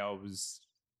other day, I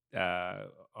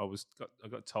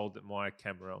got told that my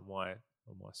camera on my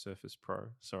Surface Pro,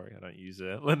 sorry, I don't use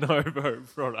a Lenovo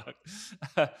product,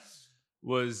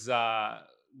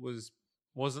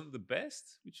 wasn't the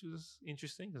best, which was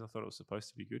interesting because I thought it was supposed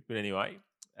to be good. But anyway,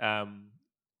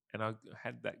 and I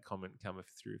had that comment come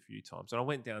through a few times, and I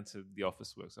went down to the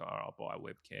office work. So I'll buy a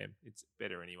webcam. It's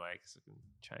better anyway because I can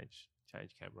change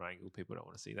camera angle. People don't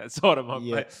want to see that side of my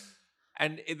face.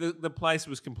 And the place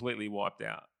was completely wiped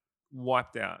out.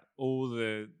 All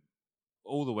the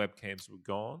webcams were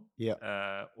gone.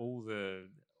 All the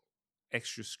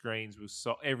extra screens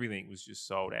everything was just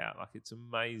sold out. Like, it's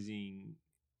amazing.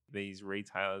 These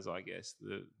retailers, I guess,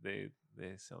 they're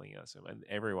selling out, and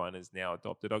everyone has now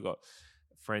adopted. I got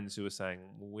friends who are saying,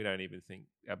 well, we don't even think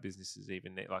our businesses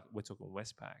even need, like, we're talking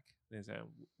Westpac. They're saying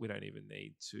we don't even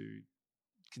need to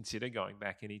consider going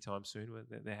back anytime soon.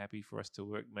 They're happy for us to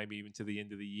work maybe even to the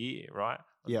end of the year, right?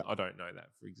 I don't know that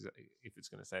if it's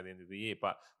going to say the end of the year,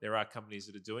 but there are companies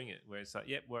that are doing it where it's like,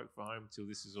 work from home till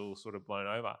this is all sort of blown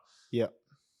over.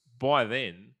 By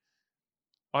then,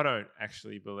 I don't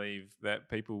actually believe that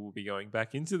people will be going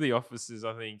back into the offices.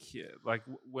 I think, like,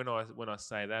 when I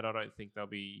say that, I don't think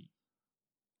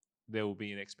there will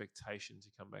be an expectation to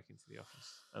come back into the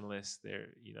office unless they're,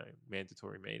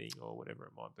 mandatory meeting or whatever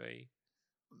it might be.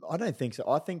 I don't think so.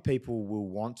 I think people will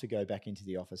want to go back into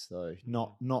the office, though,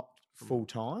 not full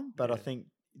time. But I think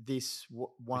this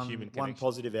one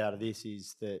positive out of this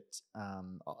is that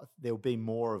there'll be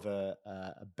more of a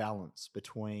balance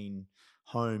between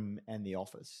home and the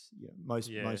office.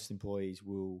 Most employees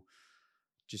will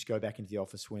just go back into the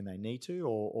office when they need to,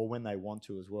 or when they want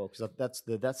to as well. Because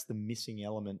that's the missing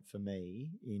element for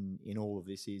me in all of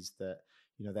this, is that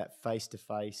that face to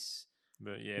face.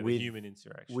 But the human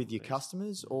interaction with your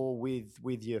customers or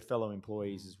with your fellow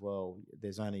employees as well.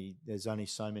 There's only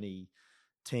so many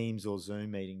Teams or Zoom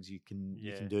meetings you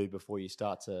can do before you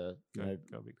start to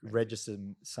register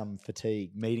some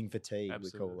meeting fatigue.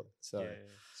 Absolutely. We call it. So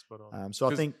spot on. So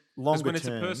I think longer term, when it's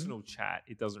a personal chat,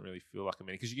 it doesn't really feel like a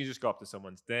meeting, because you can just go up to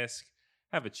someone's desk,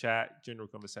 have a chat, general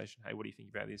conversation. Hey, what do you think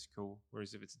about this? Cool.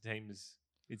 Whereas if it's a Teams,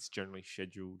 it's generally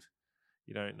scheduled.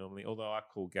 You don't normally, although I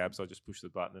call Gabs, I just push the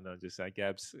button and I just say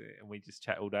Gabs, and we just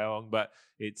chat all day long. But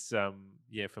it's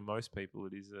for most people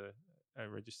it is a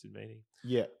registered meeting.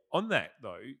 Yeah. On that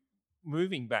though,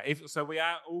 moving back, so we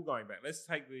are all going back. Let's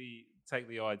take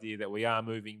the idea that we are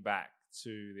moving back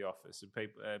to the office, and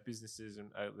people, businesses, and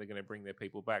they're going to bring their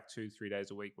people back 2-3 days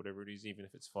a week, whatever it is, even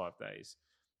if it's 5 days.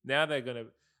 Now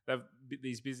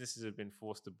these businesses have been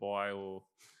forced to buy all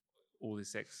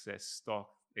this excess stock,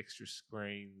 extra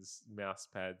screens, mouse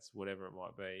pads, whatever it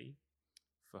might be,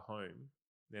 for home.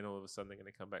 Then all of a sudden they're going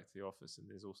to come back to the office and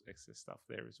there's also excess stuff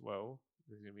there as well.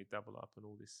 There's going to be a double up on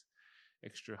all this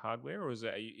extra hardware, or is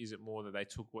it more that they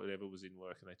took whatever was in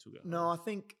work and they took it home? No, I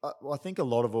think a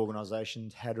lot of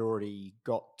organisations had already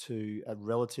got to a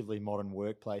relatively modern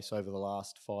workplace over the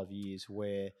last 5 years,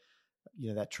 where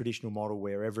that traditional model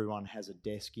where everyone has a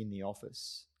desk in the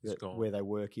office where they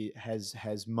work, it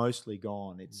has mostly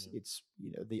gone. It's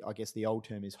I guess the old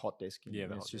term is hot desking.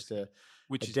 It's just a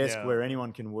desk where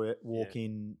anyone can walk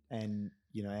in and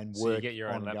and so work. You get your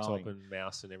own ongoing. Laptop and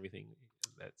mouse and everything.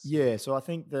 So I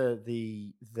think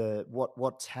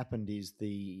what's happened is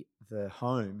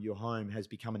your home has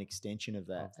become an extension of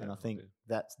that, and I think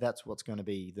that's what's going to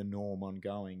be the norm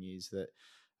ongoing, is that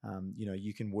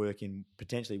you can work in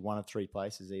potentially one of 3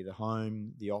 places, either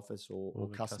home, the office, or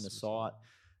customer site.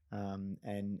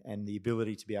 And the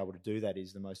ability to be able to do that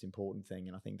is the most important thing.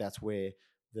 And I think that's where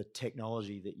the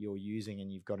technology that you're using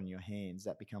and you've got in your hands,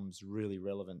 that becomes really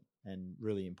relevant and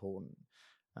really important,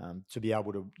 to be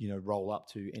able to roll up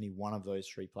to any one of those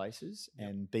 3 places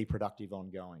and be productive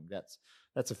ongoing.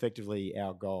 That's effectively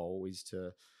our goal, is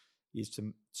to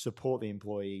support the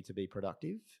employee to be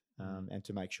productive, and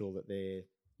to make sure that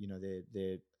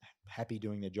they're happy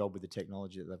doing their job with the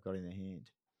technology that they've got in their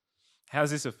hand.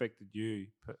 How's this affected you,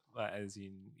 as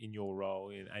in your role,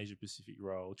 in Asia Pacific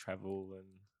role, travel and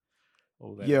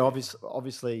all that? Yeah,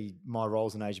 obviously my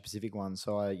role's an Asia Pacific one,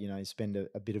 so I spend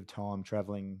a bit of time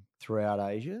traveling throughout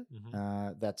Asia.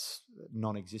 Mm-hmm. That's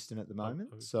non-existent at the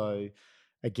moment. So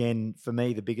again, for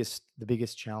me, the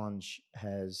biggest challenge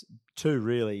has two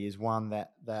really. Is one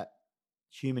that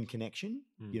human connection,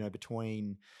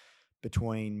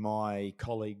 between my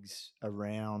colleagues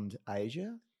around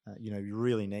Asia. You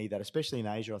really need that, especially in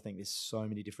Asia. I think there's so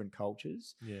many different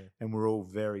cultures, and we're all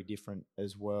very different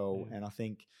as well. And I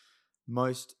think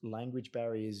most language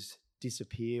barriers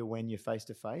disappear when you're face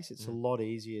to face. It's a lot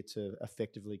easier to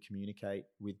effectively communicate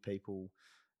with people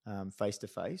face to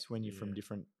face when you're from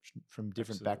different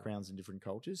Absolutely. backgrounds and different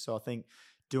cultures. So I think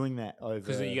doing that over,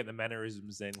 because you get the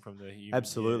mannerisms then from the human.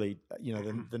 Absolutely,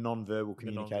 the non-verbal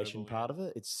communication non-verbal, part of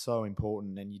it. It's so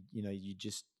important, and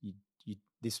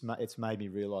it's made me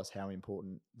realise how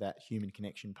important that human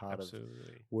connection part of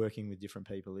working with different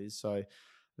people is. So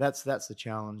that's the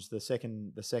challenge. The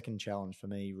second challenge for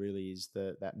me really is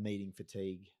that meeting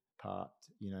fatigue part.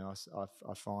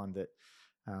 I find that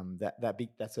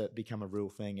that's become a real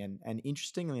thing. And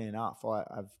interestingly enough,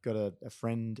 I've got a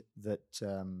friend that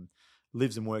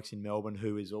lives and works in Melbourne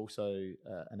who is also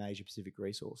an Asia Pacific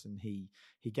resource, and he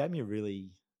gave me a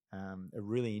really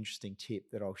interesting tip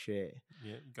that I'll share.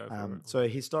 Yeah, go for it. So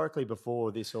historically,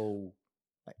 before this all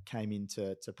came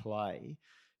into play,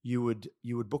 you would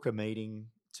book a meeting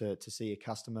to see a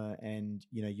customer, and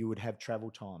you would have travel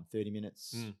time, 30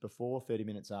 minutes before, 30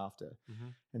 minutes after.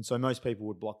 And so most people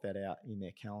would block that out in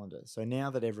their calendar. So now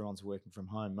that everyone's working from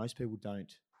home, most people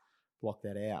don't block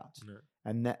that out. No.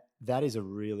 And that is a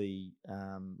really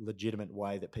legitimate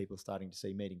way that people are starting to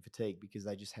see meeting fatigue, because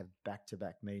they just have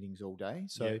back-to-back meetings all day.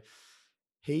 So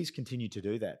he's continued to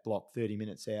do that, block 30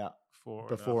 minutes out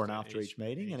before and after each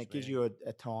meeting, and it gives you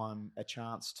a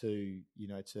chance to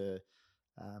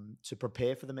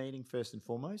prepare for the meeting first and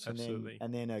foremost. Absolutely.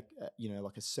 and then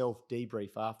like a self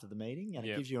debrief after the meeting, and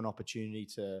it gives you an opportunity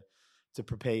to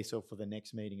prepare yourself for the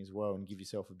next meeting as well, and give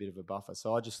yourself a bit of a buffer.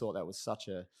 So I just thought that was such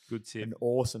a good tip, an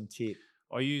awesome tip.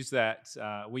 I use that.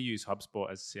 We use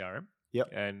HubSpot as a CRM.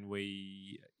 Yep. And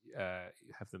we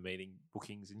have the meeting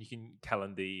bookings, and you can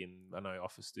Calendly, and I know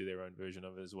Office do their own version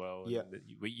of it as well. Yeah.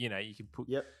 You can put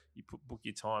book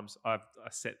your times. I've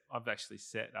actually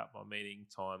set up my meeting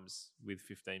times with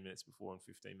 15 minutes before and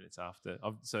 15 minutes after.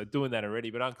 So doing that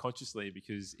already, but unconsciously,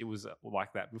 because it was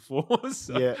like that before.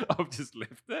 So I've just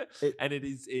left it. And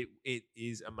it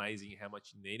is amazing how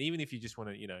much you need, even if you just want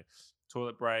to,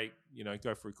 toilet break,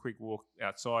 go for a quick walk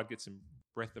outside, get some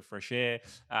breath of fresh air,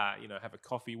 have a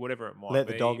coffee, whatever it might be. Let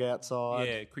the dog outside.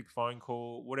 Yeah, quick phone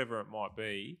call, whatever it might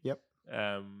be. Yep.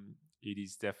 It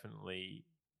is definitely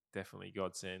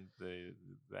godsend,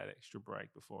 that extra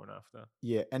break before and after.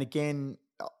 Yeah, and again,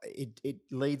 it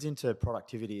leads into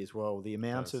productivity as well. The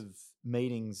amount of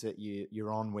meetings that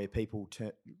you're on where people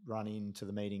run into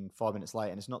the meeting 5 minutes late,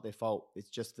 and it's not their fault. It's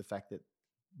just the fact that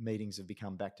meetings have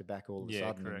become back to back all of a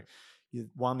sudden. Correct.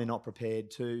 One, they're not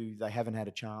prepared. Two, they haven't had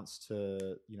a chance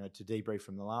to debrief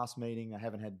from the last meeting. They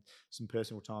haven't had some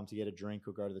personal time to get a drink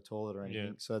or go to the toilet or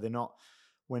anything. So they're not.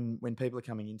 When people are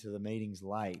coming into the meetings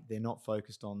late, they're not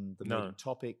focused on the meeting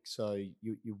topic. So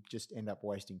you just end up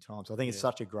wasting time. So I think it's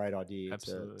such a great idea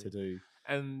to do.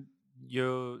 And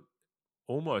you're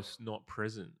almost not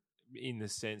present, in the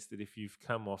sense that if you've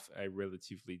come off a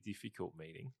relatively difficult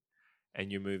meeting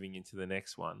and you're moving into the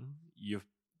next one, you're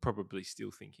probably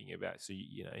still thinking about. So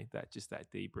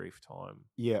that debrief time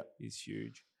is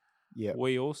huge. Yeah,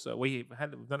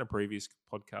 we've done a previous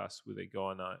podcast with a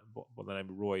guy by the name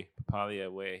of Roy Papalia,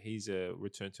 where he's a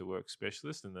return to work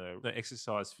specialist and an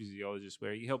exercise physiologist,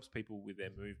 where he helps people with their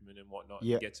movement and whatnot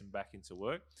and gets them back into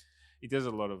work. He does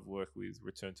a lot of work with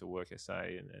return to work SA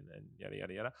and yada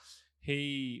yada yada.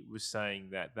 He was saying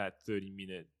that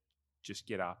 30-minute just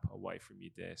get up away from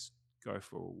your desk, go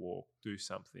for a walk, do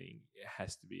something. It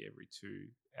has to be every 2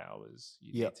 hours.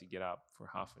 You need to get up for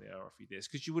half an hour off your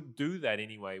desk, because you would do that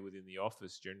anyway within the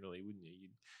office generally, wouldn't you?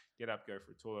 You'd get up, go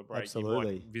for a toilet break.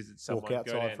 Absolutely. You might visit someone, walk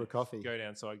outside for a coffee. Go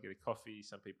downside, get a coffee.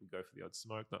 Some people go for the odd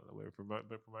smoke. Not that we're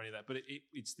promoting that, but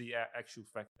it's the actual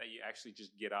fact that you actually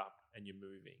just get up and you're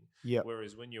moving. Yep.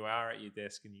 Whereas when you are at your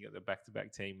desk and you got the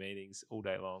back-to-back team meetings all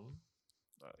day long,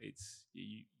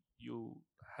 you'll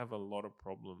have a lot of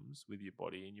problems with your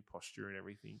body and your posture and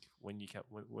everything when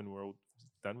we're all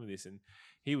done with this. And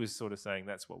he was sort of saying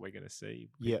that's what we're going to see,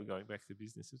 people going back to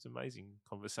business. It's an amazing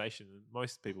conversation, and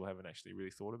most people haven't actually really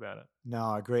thought about it. No,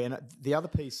 I agree. And the other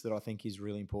piece that I think is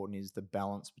really important is the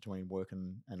balance between work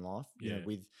and life.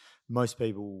 With most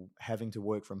people having to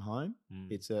work from home,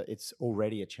 it's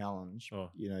already a challenge,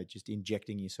 just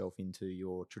injecting yourself into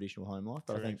your traditional home life.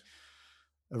 But I think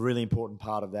a really important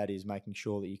part of that is making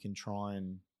sure that you can try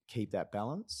and keep that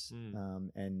balance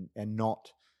and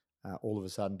not all of a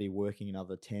sudden be working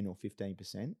another 10 or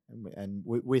 15%. And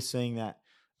we're seeing that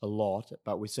a lot,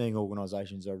 but we're seeing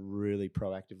organisations are really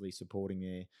proactively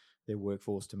supporting their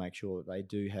workforce to make sure that they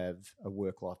do have a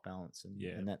work-life balance,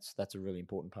 and that's a really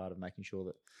important part of making sure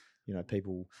that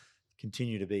people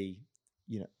continue to be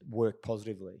work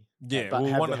positively, but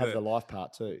have the life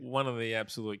part too. One of the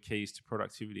absolute keys to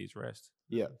productivity is rest.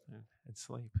 Yeah, and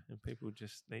sleep, and people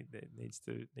just needs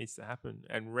to happen.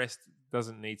 And rest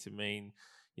doesn't need to mean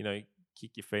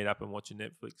kick your feet up and watch a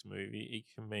Netflix movie.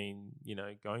 It can mean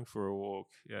going for a walk,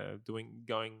 I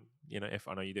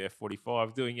know you do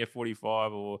F45, doing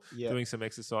F45 or doing some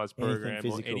exercise program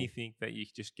or anything that you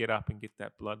just get up and get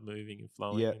that blood moving and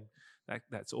flowing. Yeah. And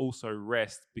that's also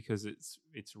rest, because it's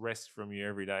rest from your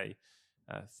everyday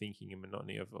thinking and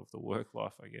monotony of the work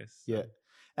life, I guess. So. Yeah.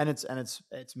 And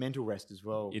it's mental rest as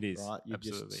well. It is, right. You're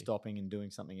absolutely. just stopping and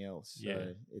doing something else.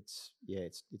 So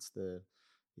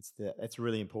it's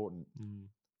really important. Mm.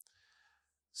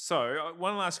 So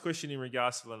one last question in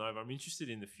regards to Lenovo. I'm interested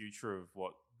in the future of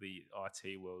what the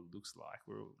IT world looks like.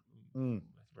 We're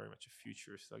very much a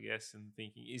futurist, I guess, and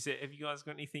thinking. Have you guys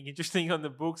got anything interesting on the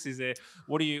books?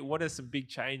 What are some big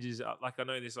changes? Like, I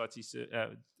know this IT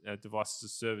devices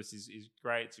as service is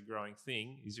great. It's a growing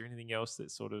thing. Is there anything else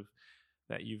that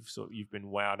you've been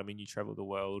wowed? I mean, you travel the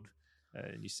world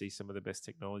and you see some of the best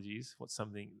technologies. What's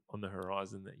something on the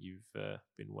horizon that you've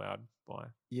been wowed by?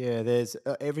 Yeah, there's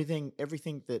everything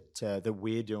that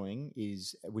we're doing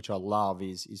which I love,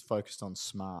 is focused on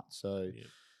smart. So,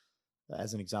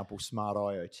 as an example, smart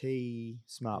IoT,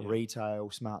 smart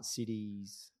retail, smart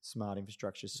cities, smart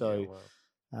infrastructure. So,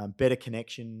 better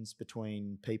connections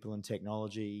between people and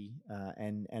technology,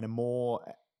 and a more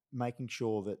making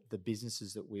sure that the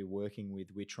businesses that we're working with,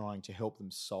 we're trying to help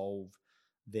them solve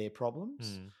their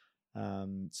problems.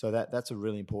 So that's a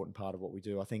really important part of what we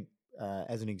do. I think,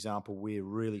 as an example, we're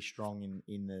really strong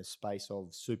in the space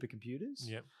of supercomputers.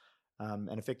 Yep.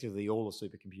 And effectively, all a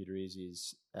supercomputer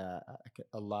is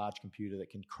a large computer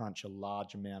that can crunch a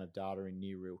large amount of data in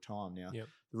near real time. Now,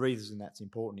 the reason that's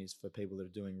important is for people that are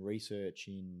doing research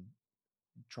in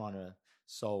trying to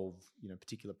solve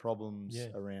particular problems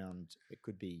around, it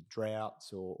could be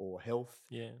droughts or health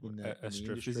in the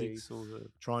industry, or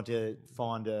trying to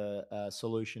find a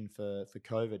solution for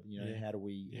COVID. How do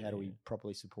we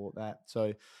properly support that?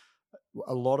 So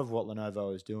a lot of what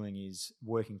Lenovo is doing is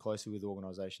working closely with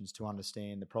organizations to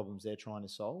understand the problems they're trying to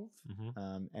solve,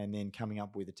 and then coming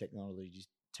up with the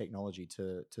technology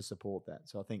to support that.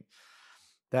 So I think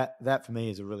that for me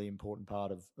is a really important part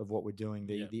of what we're doing.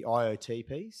 The IoT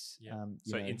piece.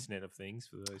 So Internet of Things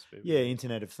for those people. Yeah,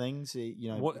 Internet of Things.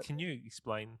 What can you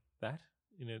explain that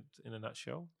in a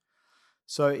nutshell?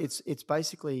 So it's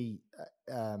basically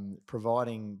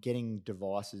getting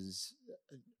devices,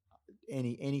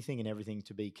 anything and everything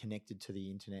to be connected to the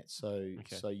internet. So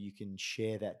you can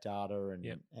share that data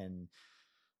and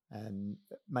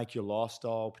make your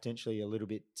lifestyle potentially a little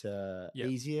bit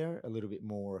easier, a little bit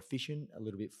more efficient, a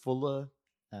little bit fuller.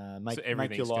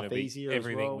 Make your life easier.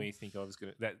 Everything we think of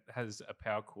that has a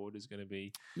power cord is going to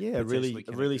be a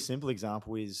really simple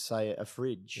example is, say, a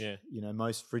fridge. Yeah.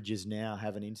 Most fridges now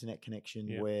have an internet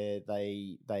connection where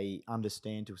they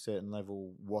understand to a certain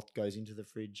level what goes into the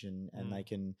fridge, and they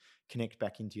can connect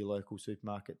back into your local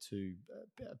supermarket to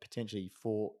potentially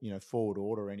forward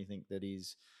order anything that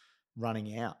is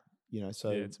running out.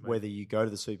 So whether you go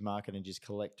to the supermarket and just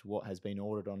collect what has been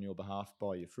ordered on your behalf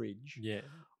by your fridge,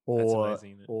 or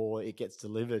amazing, or it gets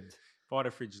delivered. If I had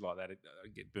a fridge like that,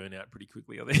 I'd get burnt out pretty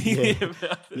quickly, I think.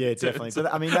 Yeah, definitely.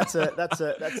 But I mean,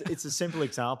 it's a simple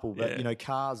example, but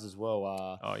cars as well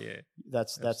are. Oh yeah,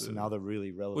 that's another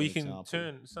really relevant. Well, you can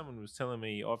example. Someone was telling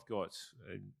me, I've got.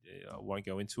 I won't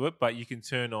go into it, but you can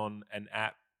turn on an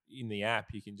app. In the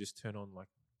app, you can just turn on, like,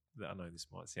 I know this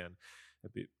might sound a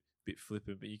bit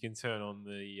flippant, but you can turn on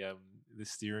the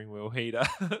steering wheel heater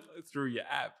through your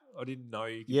app. I didn't know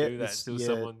you could do that until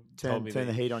someone told me. Turn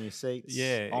the heat on your seats.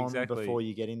 On exactly. Before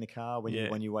you get in the car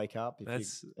when you wake up.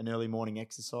 If you're an early morning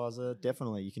exerciser,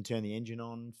 definitely you can turn the engine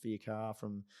on for your car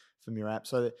from your app.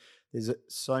 So there's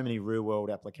so many real world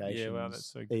applications. Yeah, wow, that's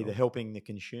so cool. Either helping the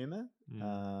consumer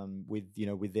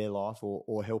with their life,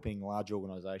 or helping large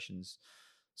organisations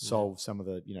solve some of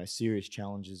the serious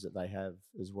challenges that they have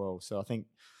as well. So I think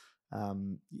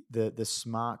the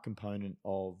smart component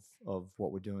of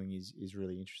what we're doing is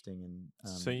really interesting, and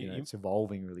so it's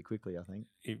evolving really quickly, I think.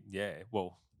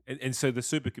 And so the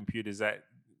supercomputer, is that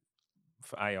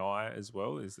for AI as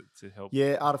well? Is it to help?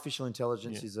 Yeah, artificial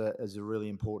intelligence is a really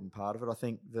important part of it. I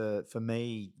think for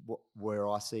me, where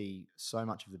I see so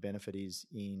much of the benefit is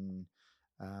in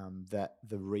the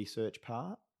research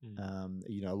part.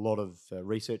 A lot of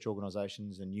research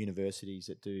organisations and universities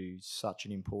that do such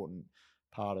an important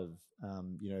part of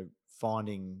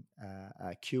finding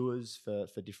cures for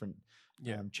different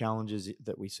challenges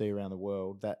that we see around the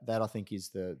world. That I think is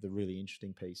the really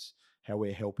interesting piece. How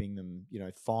we're helping them,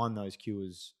 find those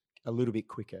cures a little bit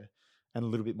quicker and a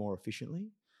little bit more efficiently.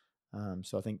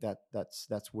 So I think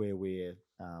that's where we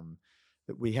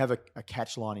have a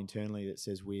catch line internally that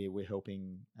says we're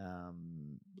helping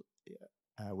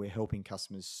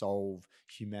customers solve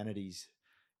humanity's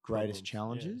greatest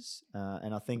challenges,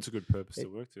 and I think it's a good purpose to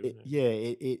work to.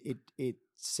 It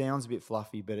sounds a bit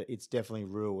fluffy, but it's definitely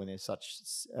real, and there's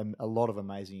such a lot of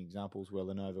amazing examples where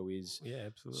Lenovo is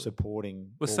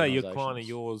supporting. Let's say your client of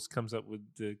yours comes up with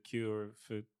the cure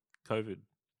for COVID,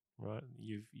 right?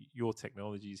 Your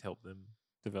technologies help them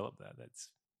develop that. That's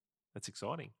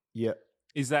exciting. Yeah.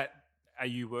 Are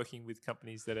you working with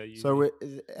companies that are using? So a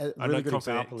really good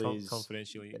example is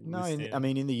confidentially. No,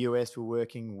 in the US we're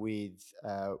working with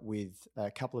a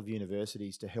couple of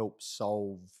universities to help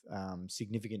solve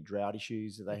significant drought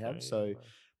issues that they have. So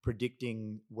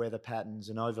predicting weather patterns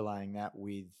and overlaying that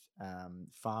with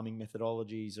farming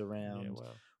methodologies around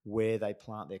where they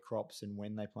plant their crops and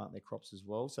when they plant their crops as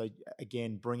well. So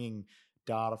again, bringing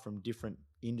data from different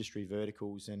industry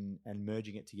verticals and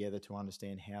merging it together to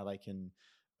understand how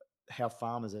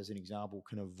farmers, as an example,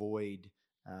 can avoid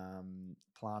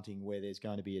planting where there's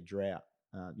going to be a drought.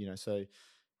 So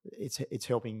it's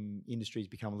helping industries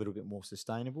become a little bit more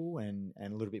sustainable and a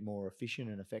little bit more efficient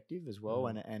and effective as well.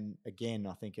 And again,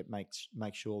 I think it makes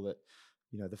sure that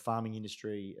the farming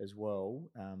industry as well,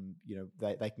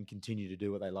 they can continue to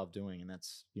do what they love doing, and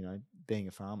that's being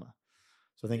a farmer.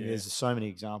 So I think there's so many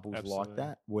examples like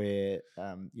that where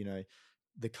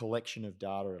the collection of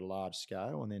data at a large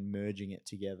scale and then merging it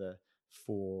together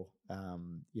for a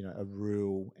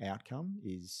real outcome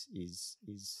is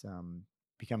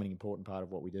becoming an important part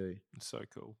of what we do. It's so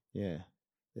cool. Yeah,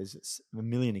 there's a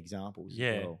million examples. Yeah.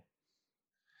 As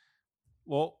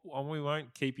well, we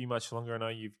won't keep you much longer. I know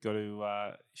you've got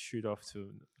to shoot off to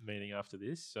a meeting after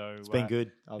this. So it's been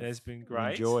good. It's been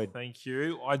great. Enjoyed. Thank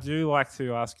you. I do like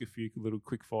to ask a few little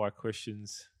quick fire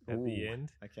questions at the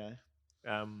end. Okay.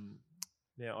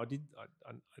 Now I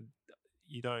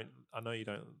know you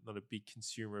don't not a big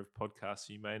consumer of podcasts,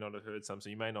 so you may not have heard some, so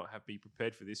you may not have been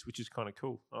prepared for this, which is kind of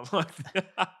cool. I like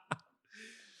that.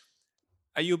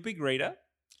 Are you a big reader?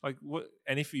 Like what?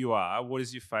 And if you are, what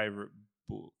is your favorite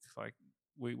book? Like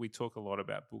we talk a lot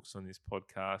about books on this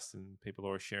podcast, and people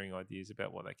are sharing ideas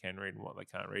about what they can read and what they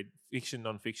can't read. Fiction,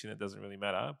 non-fiction, it doesn't really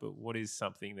matter. But what is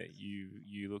something that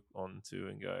you look onto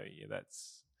and go, yeah,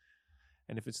 that's.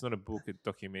 And if it's not a book, a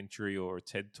documentary or a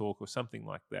TED Talk or something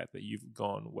like that you've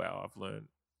gone, wow, I've learned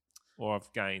or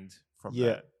I've gained from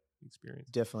that experience.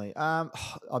 Definitely. I'm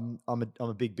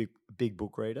a big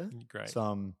book reader. Great.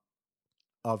 So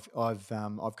I've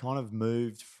kind of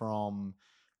moved from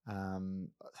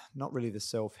not really the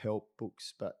self-help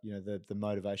books, but the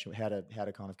motivation, how to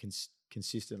kind of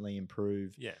consistently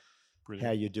improve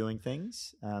how you're doing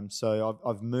things. So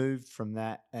I've moved from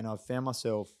that, and I've found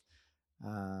myself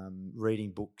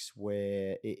reading books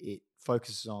where it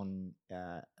focuses on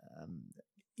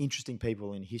interesting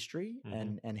people in history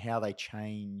and how they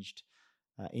changed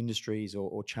industries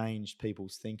or changed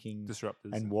people's thinking,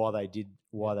 disruptors, and why they did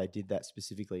that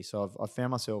specifically. So I've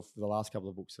found myself, the last couple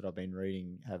of books that I've been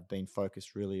reading have been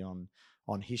focused really on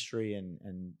history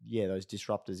and those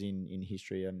disruptors in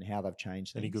history and how they've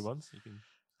changed things. Any good ones? You can...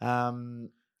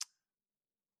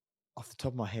 Off the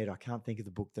top of my head, I can't think of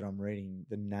the book that I'm reading,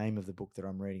 the name of the book that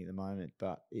I'm reading at the moment,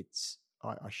 but it's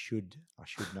I should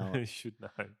know it. You should know.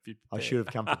 I should have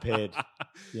come prepared.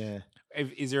 Yeah.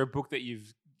 Is there a book that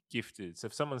you've gifted? So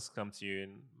if someone's come to you,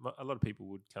 and a lot of people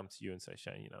would come to you and say,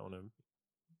 Shayne, I want to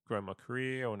grow my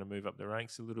career, I want to move up the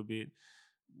ranks a little bit.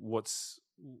 What's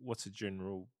a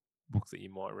general book that you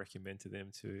might recommend to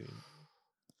them to?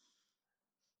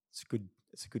 It's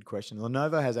a good question.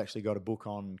 Lenovo has actually got a book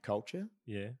on culture.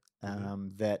 Yeah.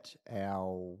 That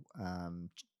our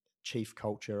chief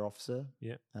culture officer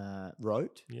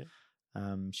wrote. Yeah.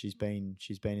 She's been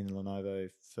in Lenovo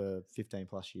for 15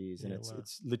 plus years, and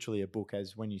it's literally a book.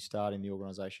 As when you start in the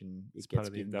organisation, it gets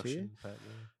given to you. Part,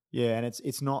 yeah, and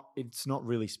it's not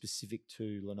really specific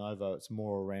to Lenovo. It's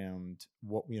more around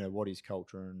what is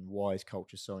culture and why is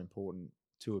culture so important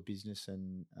to a business,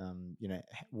 and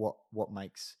what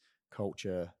makes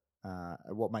culture.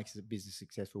 What makes a business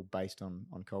successful based on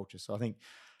culture. So I think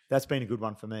that's been a good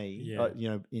one for me. Yeah. I've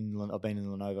been in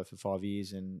Lenovo for 5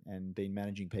 years and been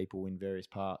managing people in various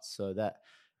parts. So that,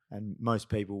 and most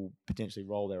people potentially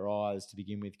roll their eyes to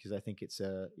begin with because they think it's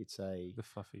a the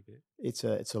fluffy bit. It's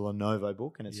a Lenovo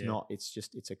book, and it's not.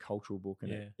 It's a cultural book,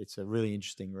 and it's a really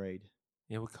interesting read.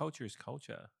 Yeah, well, culture is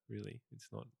culture, really. It's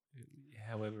not,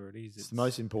 however it is. It's the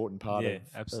most important part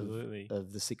absolutely.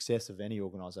 of the success of any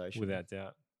organisation. Without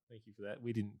doubt. Thank you for that.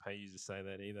 We didn't pay you to say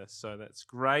that either, so that's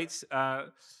great. So all right,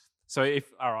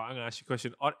 I'm going to ask you a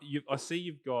question. I see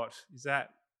you've got,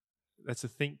 that's a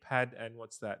ThinkPad, and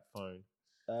what's that phone?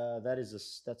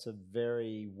 That's a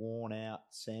very worn out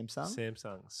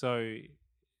Samsung. So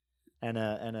and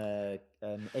an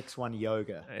X1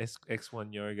 Yoga.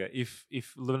 X1 Yoga. If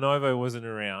Lenovo wasn't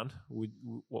around,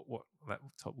 what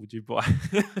laptop would you buy?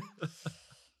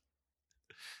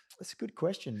 That's a good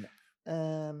question.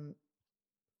 I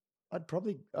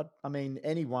mean,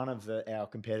 any one of our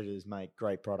competitors make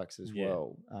great products as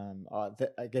well. I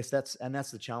guess that's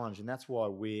the challenge, and that's why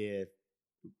we've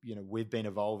been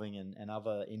evolving, and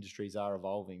other industries are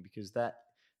evolving, because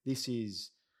this is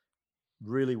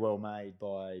really well made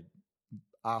by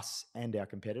us and our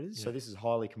competitors. So this is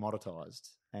highly commoditized,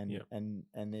 and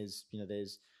there's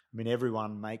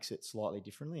everyone makes it slightly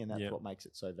differently, and that's what makes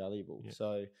it so valuable.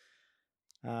 So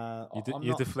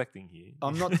you're deflecting here.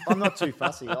 I'm not too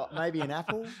fussy. Maybe an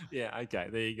Apple. Yeah. Okay.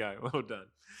 There you go. Well done.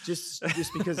 Just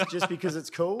because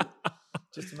it's cool.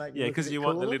 Just to make because you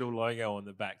want the little logo on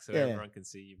the back so everyone can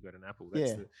see you've got an Apple.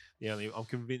 That's the only. I'm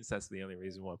convinced that's the only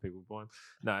reason why people buy them.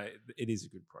 No, it is a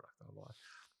good product. I like.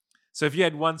 So if you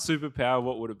had one superpower,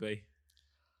 what would it be?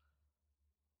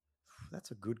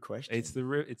 That's a good question. It's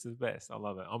the best. I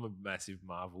love it. I'm a massive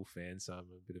Marvel fan, so I'm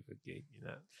a bit of a geek,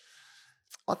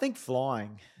 I think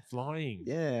flying. Flying.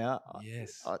 Yeah.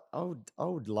 Yes. I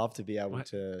would love to be able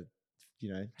to,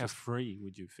 how free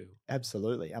would you feel?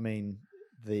 Absolutely. I mean,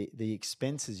 the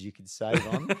expenses you could save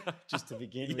on just to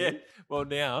begin with. Well,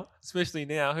 now, especially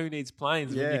now, who needs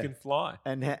planes when you can fly?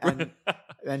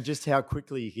 And just how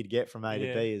quickly you could get from A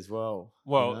to B as well.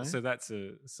 Well, so that's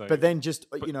But then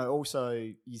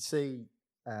also you see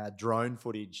drone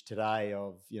footage today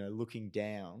of looking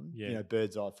down,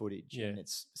 bird's eye footage, and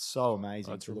it's so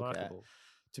amazing to look at.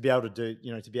 To be able to do,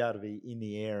 to be able to be in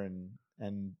the air and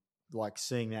like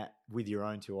seeing that with your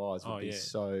own two eyes would be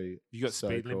so. You got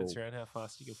speed limits around how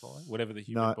fast you can fly? Whatever the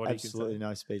human body can take? Absolutely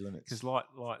no speed limits. Because light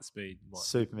speed.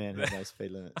 Superman has no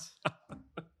speed limits.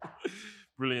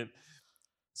 Brilliant.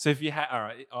 So if you had, all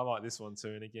right, I like this one too.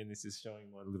 And again, this is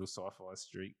showing my little sci-fi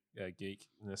street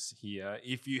geekness here.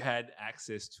 If you had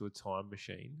access to a time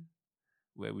machine,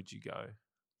 where would you go?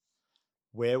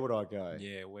 Where would I go?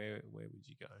 Yeah, where would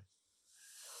you go?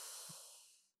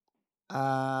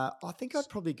 I think I'd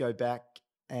probably go back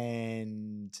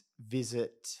and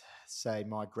visit, say,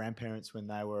 my grandparents when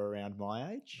they were around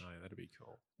my age. Oh, that'd be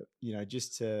cool.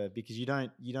 Just because you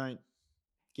don't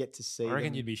get to see. I reckon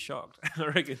them. You'd be shocked. I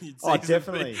reckon you'd see. Oh,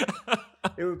 definitely.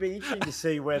 It would be interesting to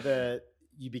see whether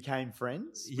you became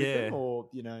friends with them, or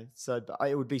but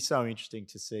it would be so interesting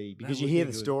to see, because you hear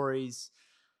the stories.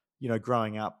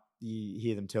 Growing up, you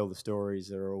hear them tell the stories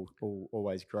that are all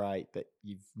always great, but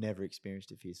you've never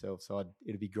experienced it for yourself. So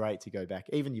it'd be great to go back,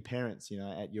 even your parents,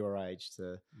 at your age,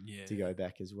 to go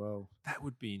back as well. That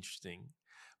would be interesting.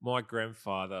 My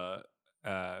grandfather,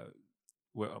 so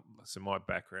my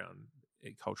background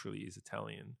culturally is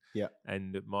Italian. Yeah.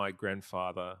 And my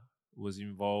grandfather was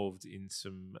involved in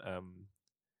some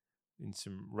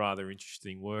rather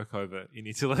interesting work over in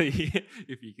Italy,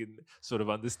 if you can sort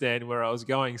of understand where I was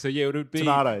going. So it would be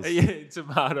tomatoes.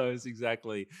 Tomatoes,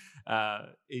 exactly.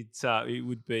 It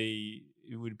would be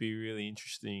really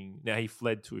interesting. Now he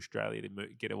fled to Australia to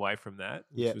get away from that,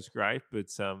 which was great.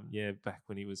 But back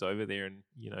when he was over there, and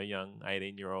young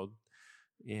 18-year-old.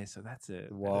 Yeah, so that's a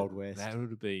Wild West. That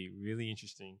would be really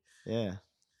interesting. Yeah.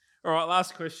 All right,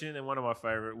 last question, and one of my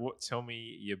favorite. Tell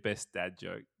me your best dad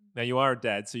joke. Now you are a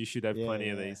dad, so you should have plenty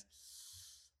of these.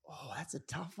 Oh, that's a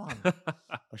tough one. I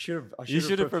should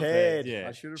have prepared. Yeah,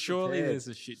 I should have. Surely there's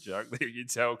a shit joke that you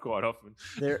tell quite often.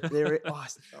 I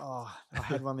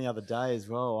had one the other day as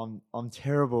well. I'm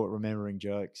terrible at remembering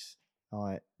jokes.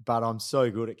 But I'm so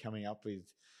good at coming up with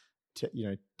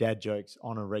dad jokes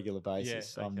on a regular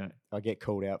basis. Yeah, okay. I get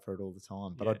called out for it all the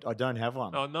time, but I don't have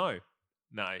one. Oh no,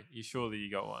 you surely you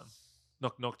got one?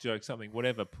 Knock joke, something,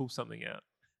 whatever. Pull something out.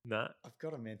 No, I've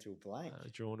got a mental blank.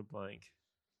 Drawn a blank.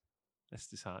 That's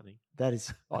disheartening. That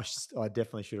is. I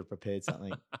definitely should have prepared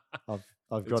something.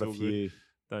 I've got a few. Good.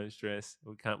 Don't stress.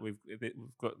 We've got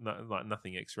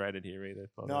nothing X-rated here either.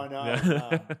 No.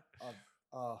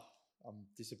 I'm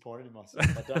disappointed in myself.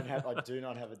 I do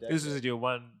not have a dad. This was your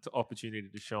one opportunity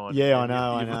to shine. Yeah, I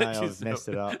know. I've messed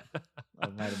it up.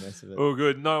 I've made a mess of it. All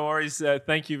good. No worries.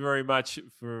 Thank you very much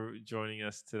for joining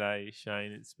us today,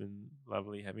 Shayne. It's been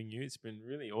lovely having you. It's been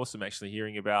really awesome actually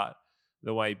hearing about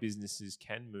the way businesses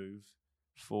can move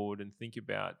forward and think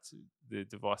about the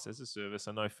device as a service.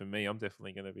 I know for me, I'm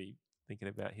definitely going to be thinking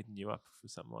about hitting you up for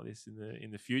something like this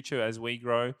in the future as we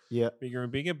grow bigger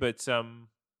and bigger. But I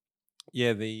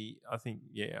think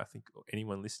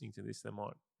anyone listening to this, they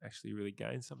might actually really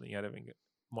gain something out of it.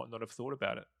 Might not have thought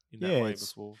about it in that way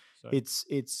before. So.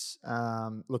 It's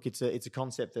a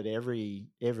concept that every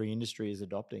industry is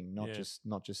adopting, not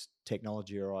just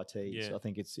technology or IT. Yeah. So I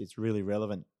think it's really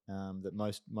relevant that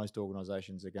most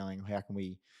organisations are going, how can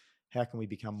we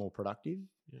become more productive?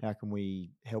 Yeah. How can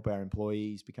we help our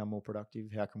employees become more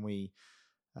productive? How can we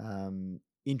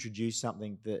introduce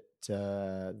something that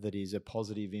is a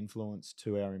positive influence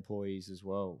to our employees as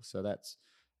well? So that's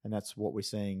what we're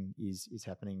seeing is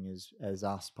happening as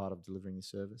us part of delivering the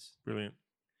service. Brilliant.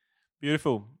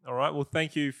 Beautiful. All right. Well,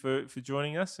 thank you for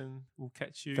joining us, and we'll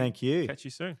catch you. Thank you. Catch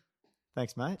you soon.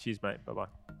 Thanks, mate. Cheers, mate. Bye-bye.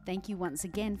 Thank you once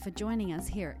again for joining us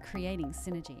here at Creating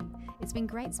Synergy. It's been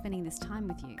great spending this time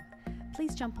with you.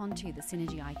 Please jump onto the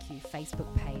Synergy IQ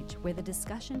Facebook page where the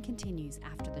discussion continues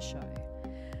after the show.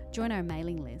 Join our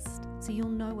mailing list so you'll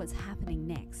know what's happening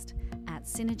next at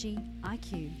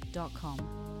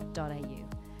synergyiq.com.au.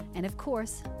 And of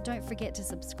course, don't forget to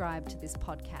subscribe to this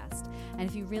podcast. And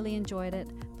if you really enjoyed it,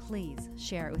 please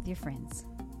share it with your friends.